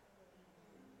want.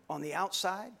 On the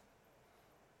outside,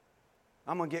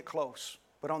 I'm going to get close,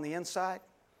 but on the inside,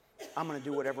 I'm going to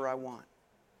do whatever I want.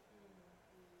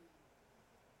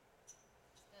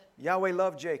 Yahweh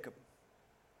loved Jacob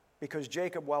because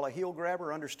Jacob, while a heel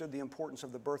grabber, understood the importance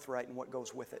of the birthright and what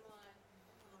goes with it.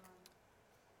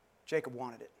 Jacob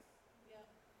wanted it.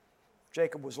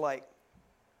 Jacob was like,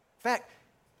 in fact,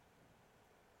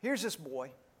 here's this boy.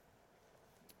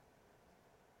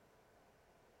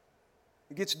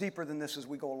 It gets deeper than this as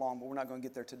we go along, but we're not going to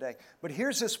get there today. But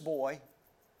here's this boy,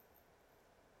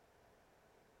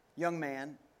 young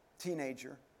man,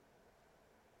 teenager,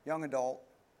 young adult,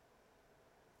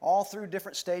 all through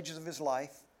different stages of his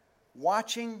life,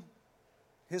 watching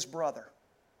his brother,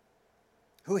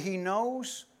 who he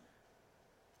knows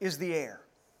is the heir,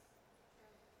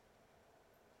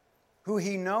 who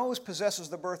he knows possesses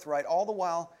the birthright. All the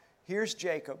while, here's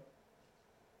Jacob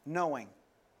knowing,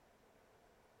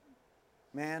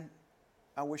 man,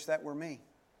 I wish that were me.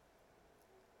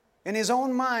 In his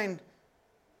own mind,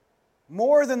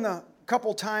 more than the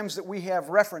couple times that we have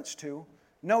reference to,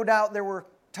 no doubt there were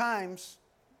times,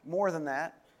 more than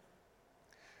that,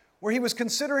 where he was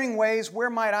considering ways,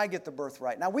 where might I get the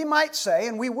birthright? Now we might say,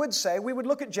 and we would say, we would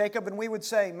look at Jacob and we would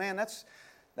say, man, that's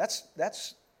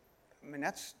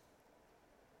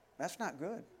not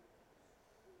good.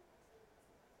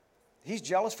 He's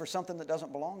jealous for something that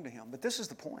doesn't belong to him. But this is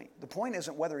the point. The point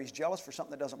isn't whether he's jealous for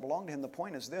something that doesn't belong to him. The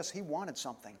point is this. He wanted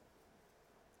something.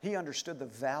 He understood the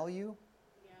value.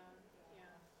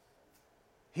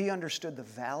 He understood the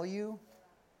value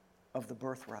of the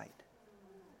birthright.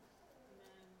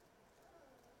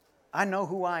 I know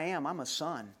who I am. I'm a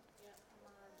son.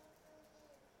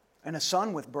 And a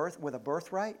son with a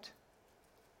birthright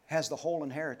has the whole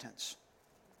inheritance.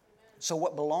 So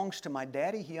what belongs to my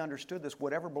daddy, he understood this.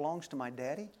 Whatever belongs to my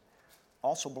daddy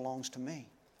also belongs to me.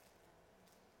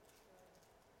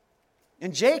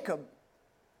 And Jacob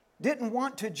didn't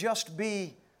want to just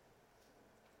be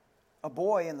a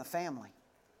boy in the family.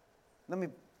 Let me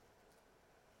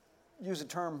use a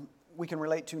term we can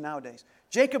relate to nowadays.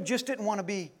 Jacob just didn't want to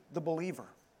be the believer.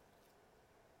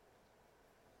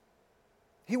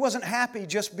 He wasn't happy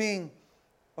just being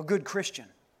a good Christian.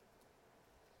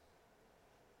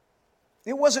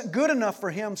 It wasn't good enough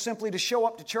for him simply to show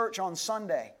up to church on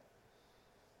Sunday,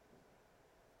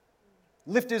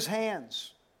 lift his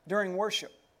hands during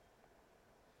worship.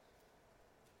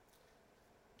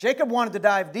 Jacob wanted to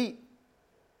dive deep.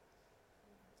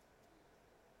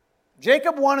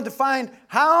 Jacob wanted to find,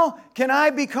 how can I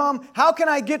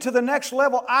get to the next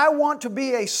level? I want to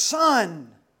be a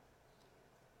son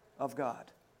of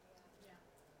God.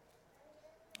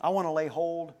 I want to lay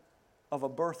hold of a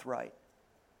birthright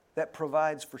that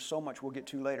provides for so much we'll get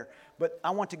to later. But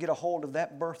I want to get a hold of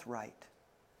that birthright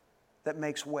that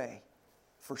makes way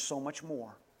for so much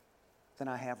more than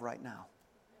I have right now.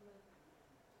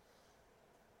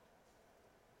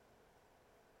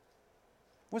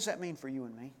 What does that mean for you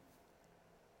and me?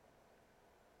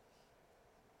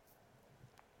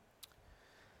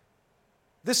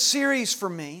 This series for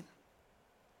me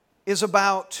is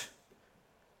about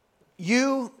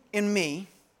you and me.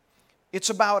 It's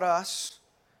about us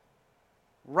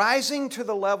rising to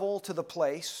the level, to the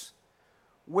place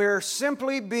where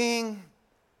simply being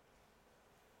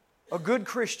a good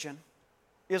Christian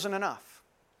isn't enough.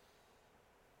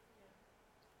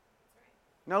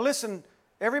 Now listen,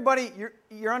 everybody,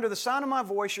 you're under the sound of my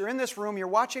voice, you're in this room, you're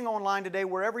watching online today,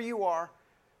 wherever you are,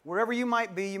 wherever you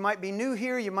might be new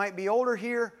here, you might be older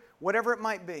here, whatever it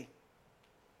might be.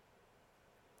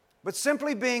 But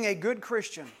simply being a good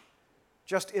Christian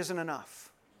just isn't enough.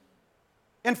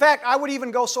 In fact, I would even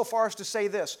go so far as to say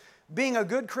this. Being a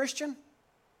good Christian,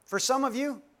 for some of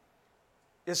you,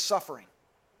 is suffering.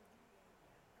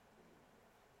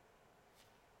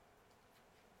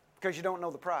 Because you don't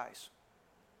know the prize.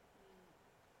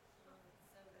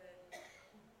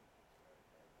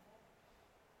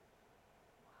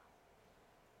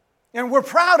 And we're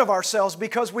proud of ourselves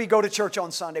because we go to church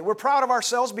on Sunday. We're proud of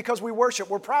ourselves because we worship.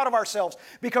 We're proud of ourselves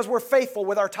because we're faithful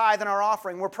with our tithe and our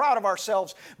offering. We're proud of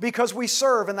ourselves because we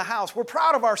serve in the house. We're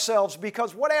proud of ourselves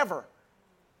because whatever.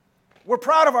 We're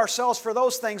proud of ourselves for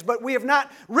those things, but we have not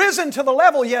risen to the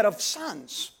level yet of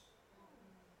sons.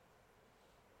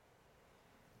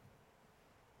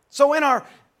 So in our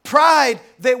pride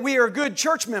that we are good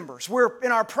church members, we're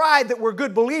in our pride that we're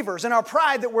good believers, in our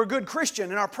pride that we're good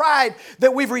Christian, in our pride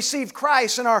that we've received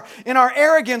Christ, in our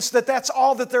arrogance that that's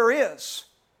all that there is.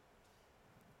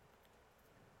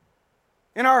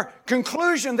 In our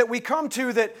conclusion that we come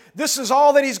to that this is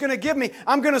all that He's going to give me,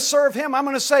 I'm going to serve Him, I'm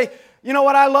going to say, you know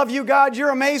what, I love you, God,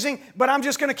 you're amazing, but I'm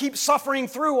just going to keep suffering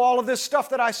through all of this stuff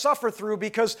that I suffer through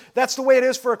because that's the way it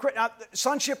is for a Christian.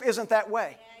 Sonship isn't that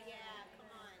way.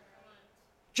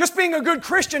 Just being a good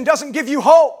Christian doesn't give you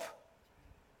hope.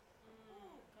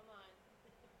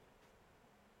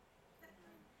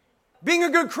 Being a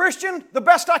good Christian, the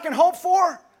best I can hope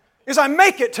for is I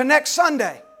make it to next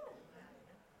Sunday.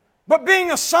 But being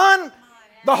a son,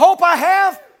 the hope I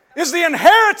have is the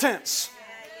inheritance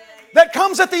that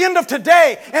comes at the end of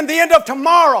today and the end of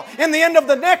tomorrow and the end of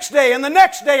the next day and the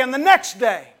next day and the next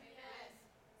day.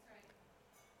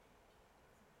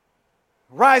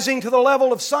 Rising to the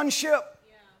level of sonship.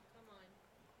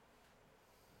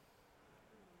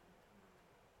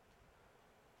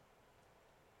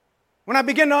 When I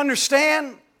begin to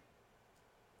understand,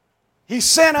 He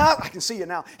sent us, I can see you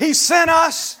now. He sent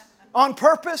us on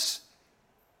purpose.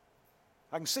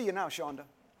 I can see you now, Shonda.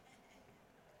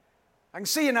 I can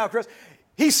see you now, Chris.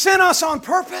 He sent us on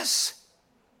purpose.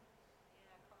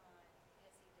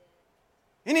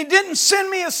 And He didn't send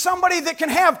me as somebody that can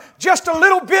have just a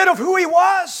little bit of who He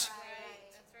was.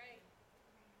 That's right.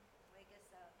 Wake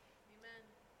us up. Amen.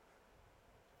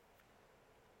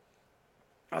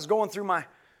 I was going through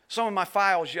some of my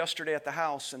files yesterday at the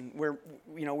house, and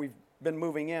we've been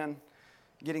moving in,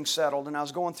 getting settled, and I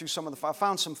was going through some of the files. I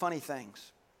found some funny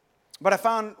things. But I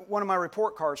found one of my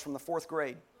report cards from the 4th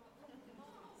grade.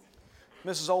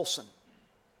 Mrs. Olson.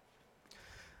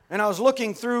 And I was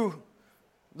looking through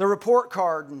the report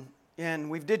card, and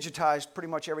we've digitized pretty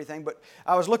much everything, but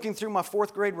I was looking through my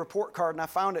 4th grade report card, and I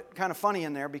found it kind of funny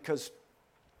in there because,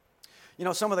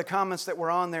 some of the comments that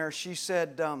were on there, she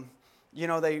said,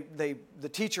 the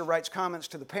teacher writes comments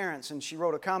to the parents, and she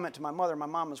wrote a comment to my mother. My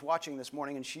mom was watching this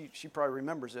morning, and she probably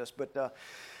remembers this, but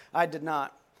I did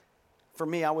not. For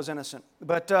me, I was innocent.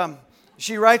 But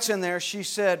she writes in there, she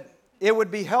said, "It would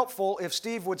be helpful if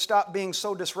Steve would stop being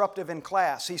so disruptive in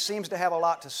class. He seems to have a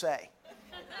lot to say."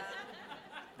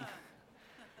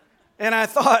 And I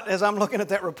thought, as I'm looking at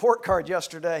that report card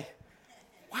yesterday,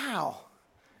 wow,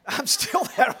 I'm still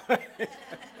that way.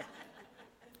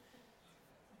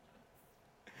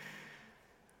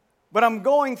 But I'm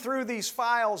going through these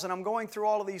files, and I'm going through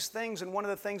all of these things, and one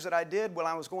of the things that I did when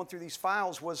I was going through these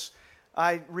files was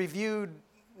I reviewed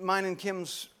mine and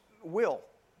Kim's will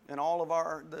and all of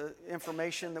the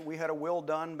information that we had a will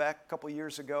done back a couple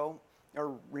years ago,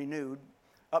 or renewed,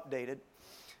 updated.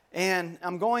 And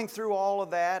I'm going through all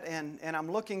of that, and I'm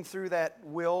looking through that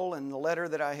will and the letter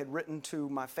that I had written to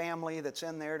my family that's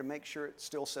in there to make sure it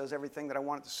still says everything that I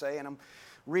want it to say. And I'm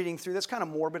reading through. That's kind of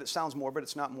morbid. It sounds morbid.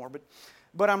 It's not morbid.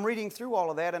 But I'm reading through all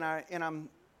of that, and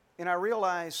I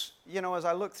realize, as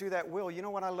I look through that will, you know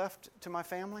what I left to my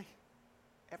family?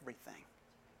 Everything.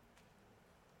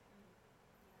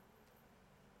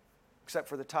 Except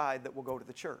for the tithe that will go to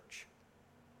the church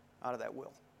out of that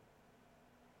will.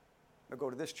 Or go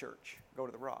to this church, go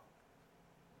to the Rock.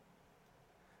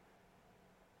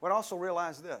 But also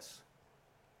realize this.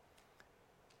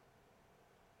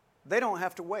 They don't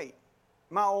have to wait.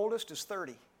 My oldest is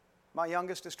 30. My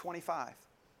youngest is 25.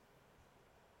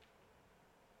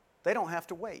 They don't have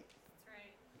to wait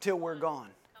till we're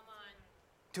gone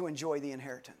to enjoy the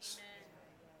inheritance.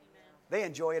 They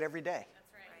enjoy it every day.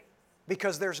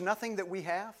 Because there's nothing that we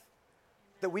have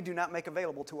that we do not make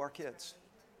available to our kids.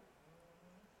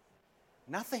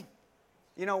 Nothing.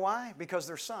 You know why? Because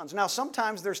they're sons. Now,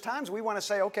 sometimes there's times we want to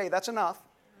say, okay, that's enough.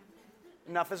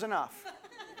 Enough is enough.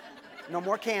 No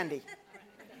more candy.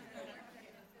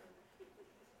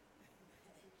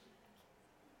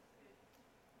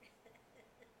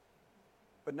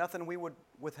 But nothing we would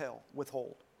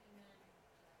withhold.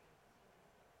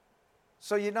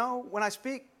 So when I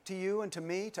speak to you and to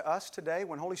me, to us today,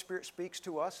 when Holy Spirit speaks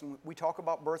to us and we talk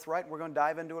about birthright, we're going to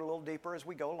dive into it a little deeper as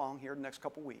we go along here the next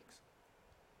couple weeks.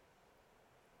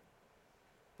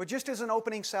 But just as an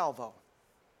opening salvo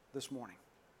this morning,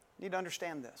 you need to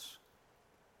understand this.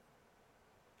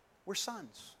 We're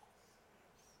sons.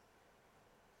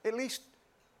 At least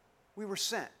we were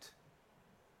sent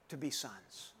to be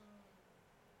sons.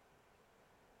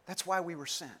 That's why we were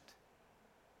sent.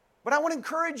 But I want to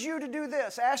encourage you to do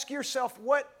this. Ask yourself,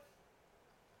 what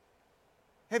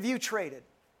have you traded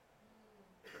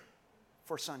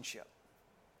for sonship?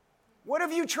 What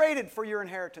have you traded for your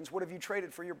inheritance? What have you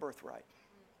traded for your birthright?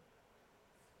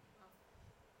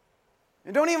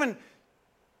 And don't even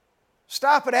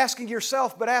stop at asking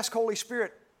yourself, but ask Holy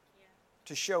Spirit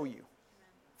to show you.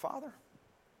 Father,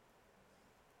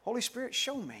 Holy Spirit,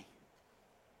 show me.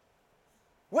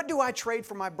 What do I trade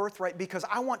for my birthright? Because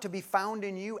I want to be found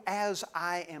in you as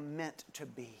I am meant to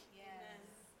be.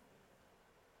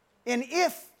 And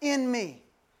if in me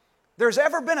there's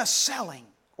ever been a selling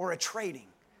or a trading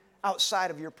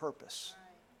outside of your purpose,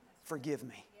 forgive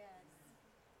me.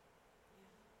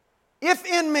 If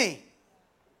in me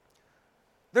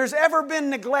there's ever been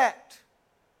neglect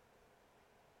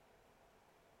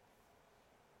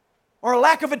or a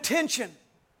lack of attention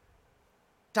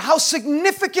to how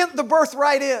significant the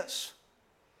birthright is,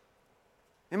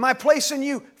 in my place in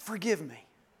you, forgive me.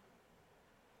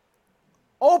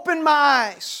 Open my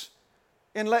eyes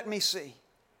and let me see.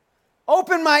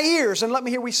 Open my ears and let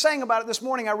me hear. We sang about it this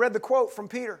morning. I read the quote from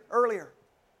Peter earlier.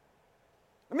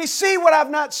 Let me see what I've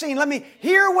not seen. Let me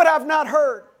hear what I've not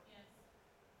heard.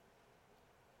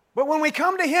 But when we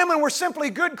come to Him and we're simply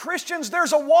good Christians,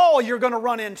 there's a wall you're going to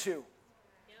run into.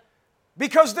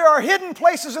 Because there are hidden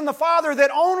places in the Father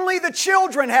that only the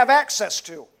children have access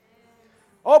to.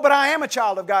 Oh, but I am a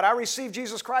child of God. I received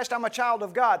Jesus Christ. I'm a child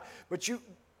of God. But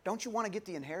don't you want to get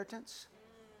the inheritance?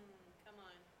 Come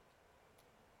on.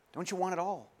 Don't you want it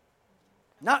all?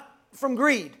 Not from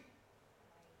greed.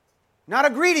 Not a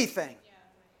greedy thing.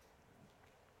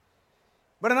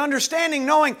 But an understanding,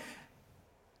 knowing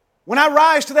when I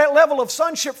rise to that level of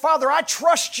sonship, Father, I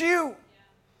trust you.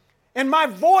 And my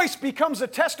voice becomes a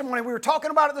testimony. We were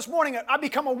talking about it this morning. I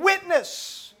become a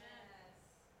witness.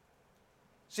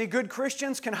 See, good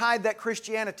Christians can hide that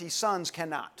Christianity. Sons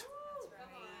cannot.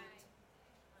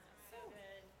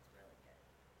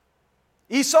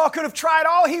 Esau could have tried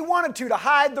all he wanted to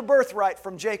hide the birthright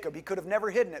from Jacob. He could have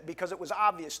never hidden it because it was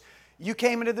obvious. You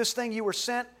came into this thing, you were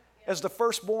sent as the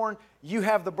firstborn, you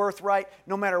have the birthright.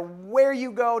 No matter where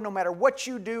you go, no matter what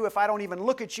you do, if I don't even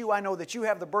look at you, I know that you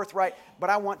have the birthright, but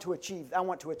I want to attain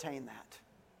that.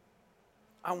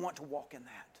 I want to walk in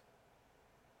that.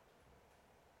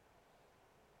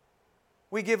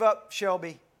 We give up,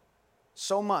 Shelby,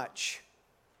 so much.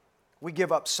 We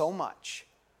give up so much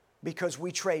because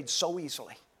we trade so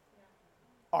easily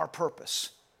our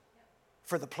purpose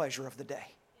for the pleasure of the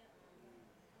day.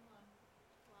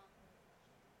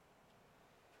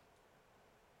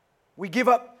 We give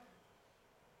up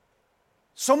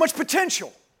so much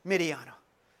potential, Midiana,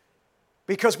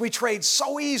 because we trade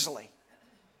so easily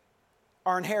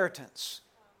our inheritance,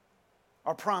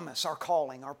 our promise, our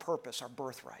calling, our purpose, our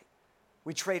birthright.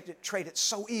 We trade it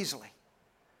so easily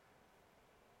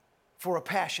for a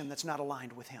passion that's not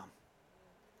aligned with Him.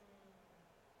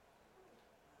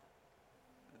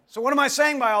 So what am I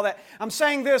saying by all that? I'm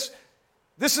saying this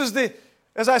is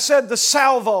as I said, the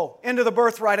salvo into the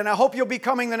birthright, and I hope you'll be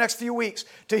coming the next few weeks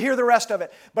to hear the rest of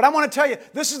it. But I want to tell you,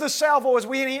 this is the salvo as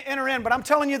we enter in, but I'm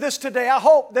telling you this today. I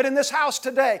hope that in this house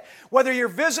today, whether you're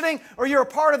visiting or you're a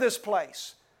part of this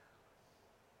place,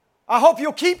 I hope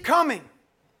you'll keep coming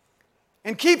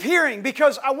and keep hearing,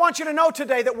 because I want you to know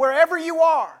today that wherever you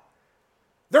are,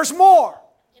 there's more.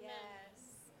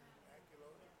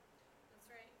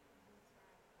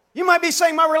 You might be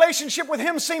saying, my relationship with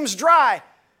Him seems dry.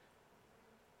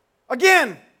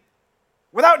 Again,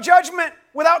 without judgment,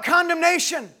 without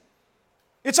condemnation.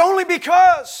 It's only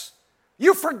because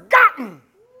you've forgotten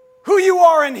who you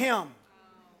are in Him.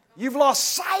 You've lost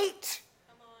sight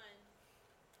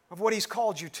of what He's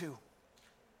called you to.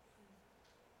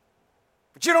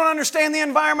 But you don't understand the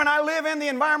environment I live in, the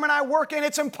environment I work in.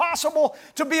 It's impossible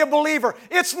to be a believer.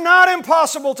 It's not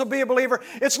impossible to be a believer.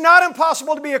 It's not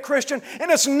impossible to be a Christian. And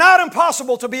it's not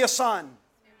impossible to be a son.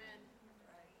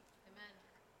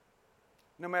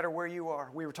 No matter where you are.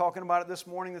 We were talking about it this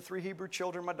morning, the 3 Hebrew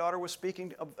children. My daughter was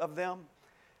speaking of them.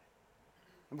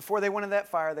 And before they went in that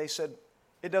fire, they said,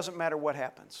 it doesn't matter what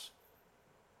happens.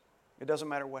 It doesn't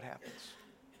matter what happens.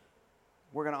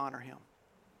 We're going to honor Him.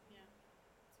 Yeah,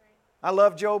 that's right. I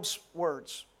love Job's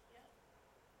words. Yeah.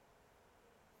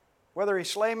 Whether he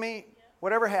slay me,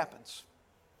 whatever happens,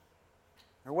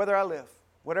 or whether I live,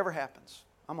 whatever happens,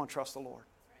 I'm going to trust the Lord.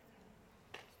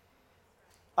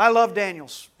 I love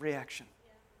Daniel's reaction.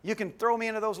 You can throw me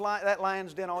into that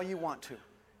lion's den all you want to.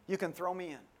 You can throw me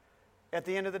in. At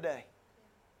the end of the day,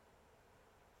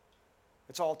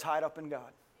 it's all tied up in God.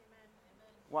 Amen.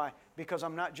 Why? Because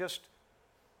I'm not just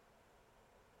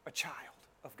a child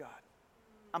of God.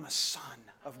 I'm a son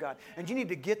of God. And you need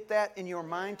to get that in your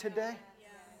mind today.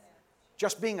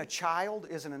 Just being a child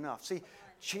isn't enough. See,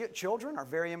 children are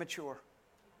very immature.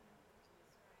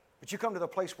 But you come to the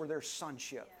place where there's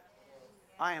sonship.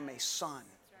 I am a son.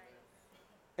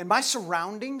 And my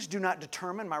surroundings do not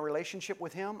determine my relationship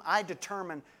with Him. I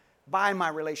determine by my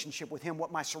relationship with Him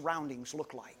what my surroundings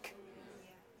look like.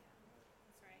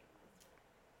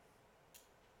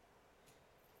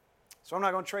 So I'm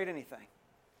not going to trade anything.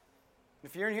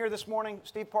 If you're in here this morning,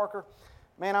 Steve Parker,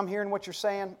 man, I'm hearing what you're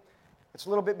saying. It's a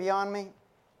little bit beyond me.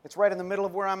 It's right in the middle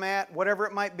of where I'm at. Whatever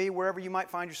it might be, wherever you might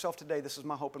find yourself today, this is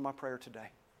my hope and my prayer today.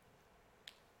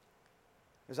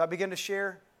 As I begin to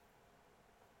share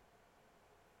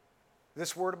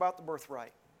this word about the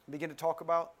birthright, begin to talk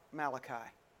about Malachi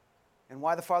and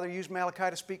why the Father used Malachi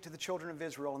to speak to the children of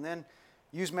Israel and then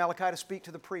used Malachi to speak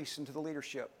to the priests and to the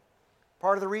leadership.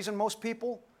 Part of the reason most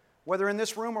people, whether in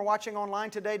this room or watching online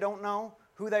today, don't know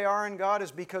who they are in God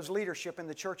is because leadership in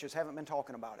the churches haven't been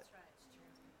talking about it.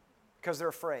 Because they're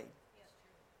afraid.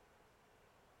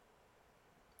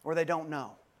 Or they don't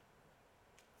know.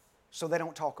 So they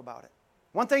don't talk about it.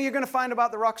 One thing you're going to find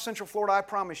about the Rock Central Florida, I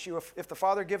promise you, if the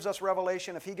Father gives us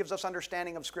revelation, if He gives us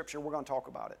understanding of Scripture, we're going to talk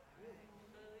about it.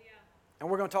 And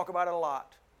we're going to talk about it a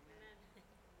lot.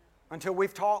 Until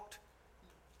we've talked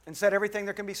and said everything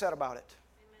there can be said about it.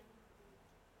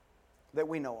 That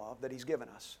we know of, that He's given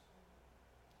us.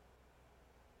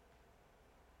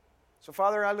 So,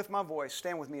 Father, I lift my voice.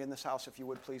 Stand with me in this house, if you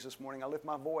would, please, this morning. I lift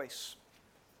my voice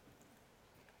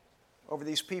over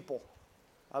these people.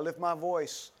 I lift my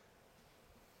voice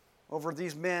over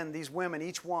these men, these women,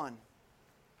 each one.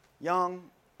 Young,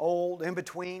 old, in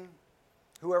between,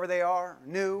 whoever they are,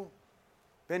 new,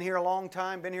 been here a long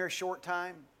time, been here a short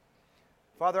time.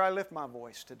 Father, I lift my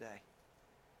voice today.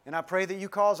 And I pray that You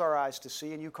cause our eyes to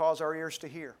see and You cause our ears to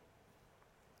hear.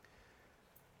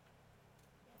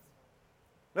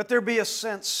 Let there be a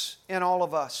sense in all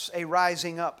of us, a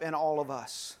rising up in all of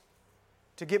us,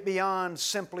 to get beyond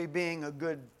simply being a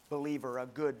good believer, a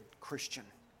good Christian.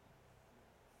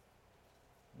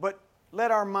 But let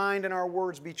our mind and our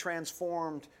words be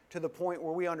transformed to the point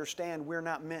where we understand we're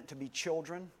not meant to be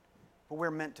children, but we're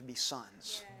meant to be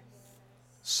sons.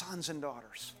 Sons and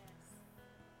daughters.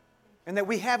 And that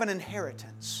we have an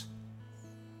inheritance.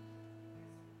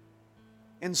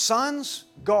 And sons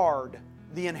guard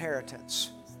the inheritance.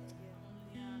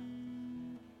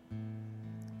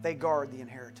 They guard the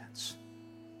inheritance.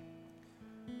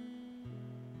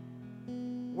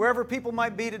 Wherever people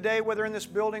might be today, whether in this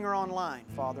building or online,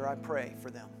 Father, I pray for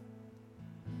them.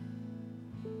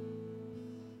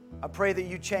 I pray that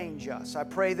you change us. I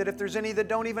pray that if there's any that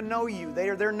don't even know you,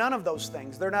 they're none of those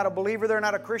things. They're not a believer, they're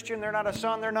not a Christian, they're not a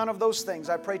son, they're none of those things.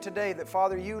 I pray today that,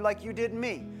 Father, you, like you did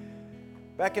me,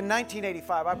 back in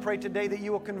 1985, I pray today that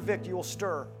you will convict, you will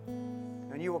stir,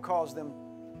 and you will cause them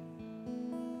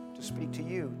to speak to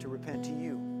you, to repent to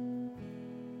you.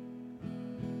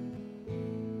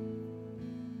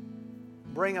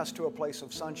 Bring us to a place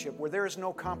of sonship where there is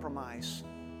no compromise,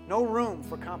 no room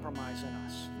for compromise in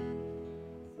us.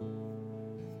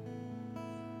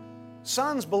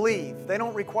 Sons believe. They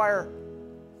don't require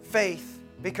faith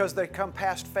because they come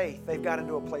past faith. They've got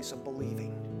into a place of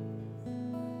believing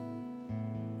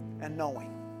and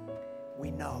knowing.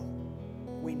 We know.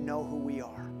 We know who we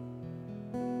are.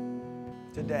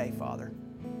 Today, Father,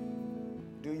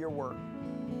 do your work.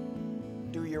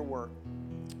 Do your work.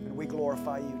 And we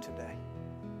glorify you today.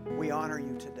 We honor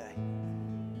you today.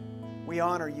 We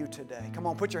honor you today. Come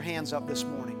on, put your hands up this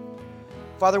morning.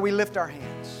 Father, we lift our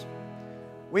hands.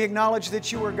 We acknowledge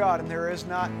that you are God and there is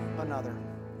not another.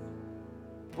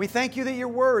 We thank you that your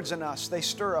words in us, they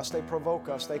stir us, they provoke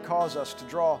us, they cause us to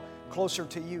draw closer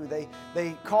to you.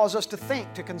 They cause us to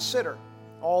think, to consider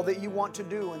all that you want to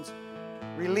do and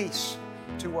release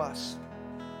to us.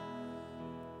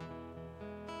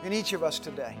 In each of us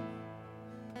today,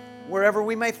 wherever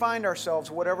we may find ourselves,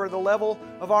 whatever the level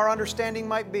of our understanding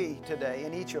might be today,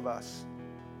 in each of us,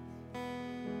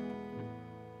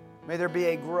 may there be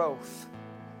a growth.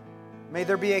 May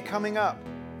there be a coming up.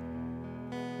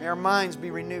 May our minds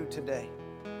be renewed today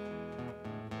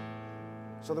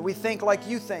so that we think like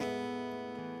you think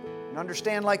and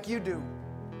understand like you do.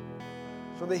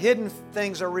 So the hidden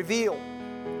things are revealed.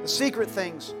 The secret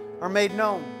things are made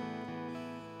known.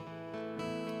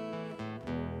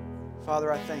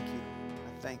 Father, I thank you.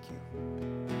 I thank you.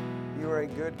 You are a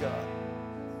good God.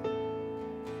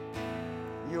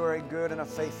 You are a good and a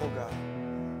faithful God.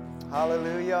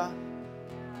 Hallelujah.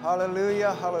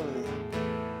 Hallelujah, hallelujah.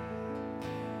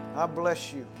 I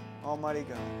bless you, Almighty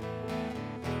God.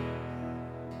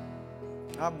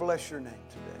 I bless your name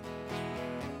today.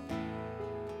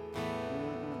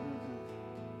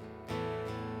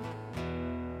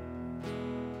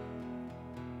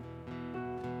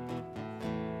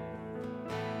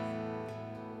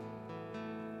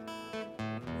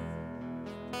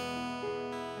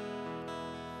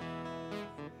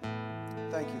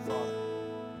 Thank you, Father.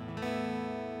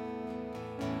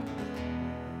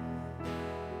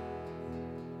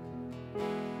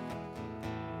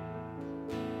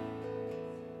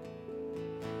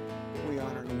 We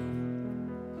honor you.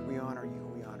 We honor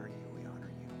you. We honor you. We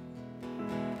honor you.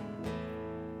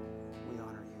 We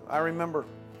honor you. I remember,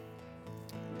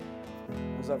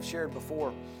 as I've shared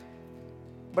before,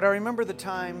 but I remember the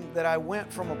time that I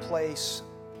went from a place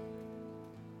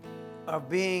of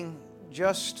being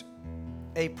just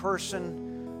a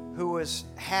person who was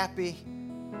happy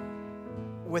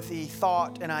with the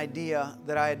thought and idea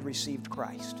that I had received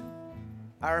Christ.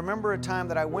 I remember a time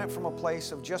that I went from a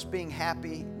place of just being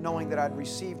happy, knowing that I'd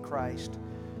received Christ,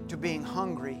 to being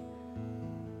hungry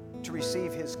to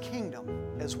receive His kingdom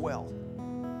as well.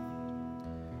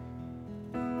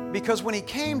 Because when He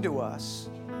came to us,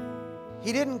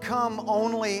 He didn't come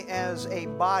only as a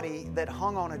body that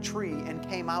hung on a tree and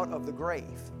came out of the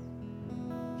grave.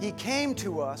 He came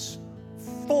to us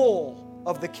full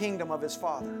of the kingdom of His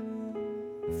Father.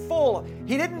 Full.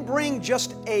 He didn't bring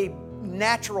just a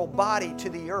natural body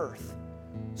to the earth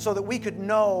so that we could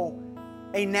know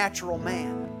a natural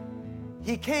man.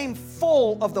 He came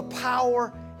full of the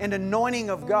power and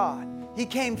anointing of God. He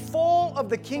came full of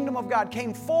the kingdom of God,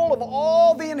 came full of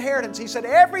all the inheritance. He said,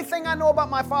 everything I know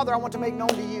about my Father I want to make known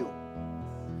to you.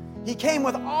 He came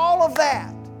with all of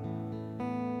that,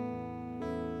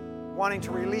 wanting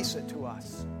to release it to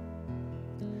us.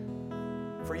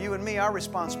 For you and me, our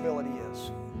responsibility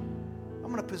is,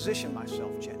 I'm going to position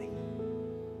myself, Jenny,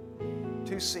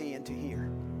 to see and to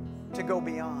hear, to go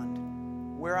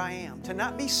beyond where I am, to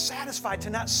not be satisfied, to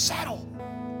not settle.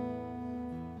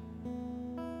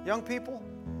 Young people,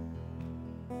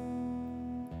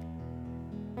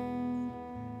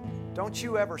 Don't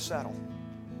you ever settle.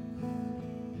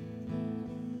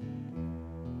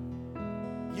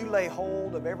 You lay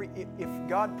hold of if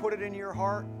God put it in your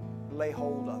heart, lay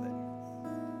hold of it.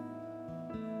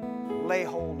 Lay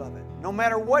hold of it. No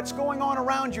matter what's going on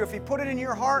around you, if He put it in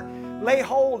your heart, lay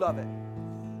hold of it.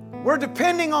 We're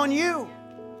depending on you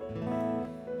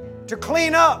to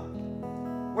clean up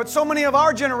what so many of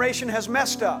our generation has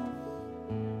messed up.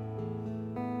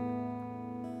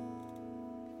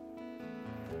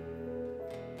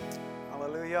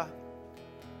 Hallelujah.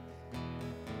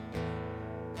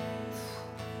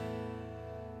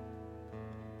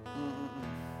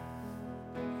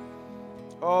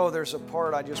 Oh, there's a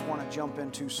part I just want to jump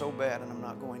into so bad, and I'm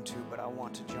not going to, but I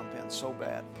want to jump in so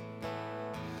bad.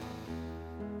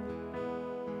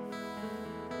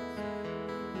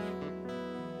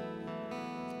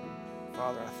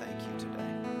 Father, I thank you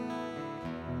today.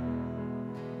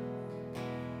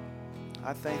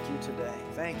 I thank you today.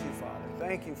 Thank you, Father.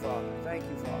 Thank you, Father. Thank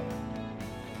you,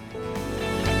 Father.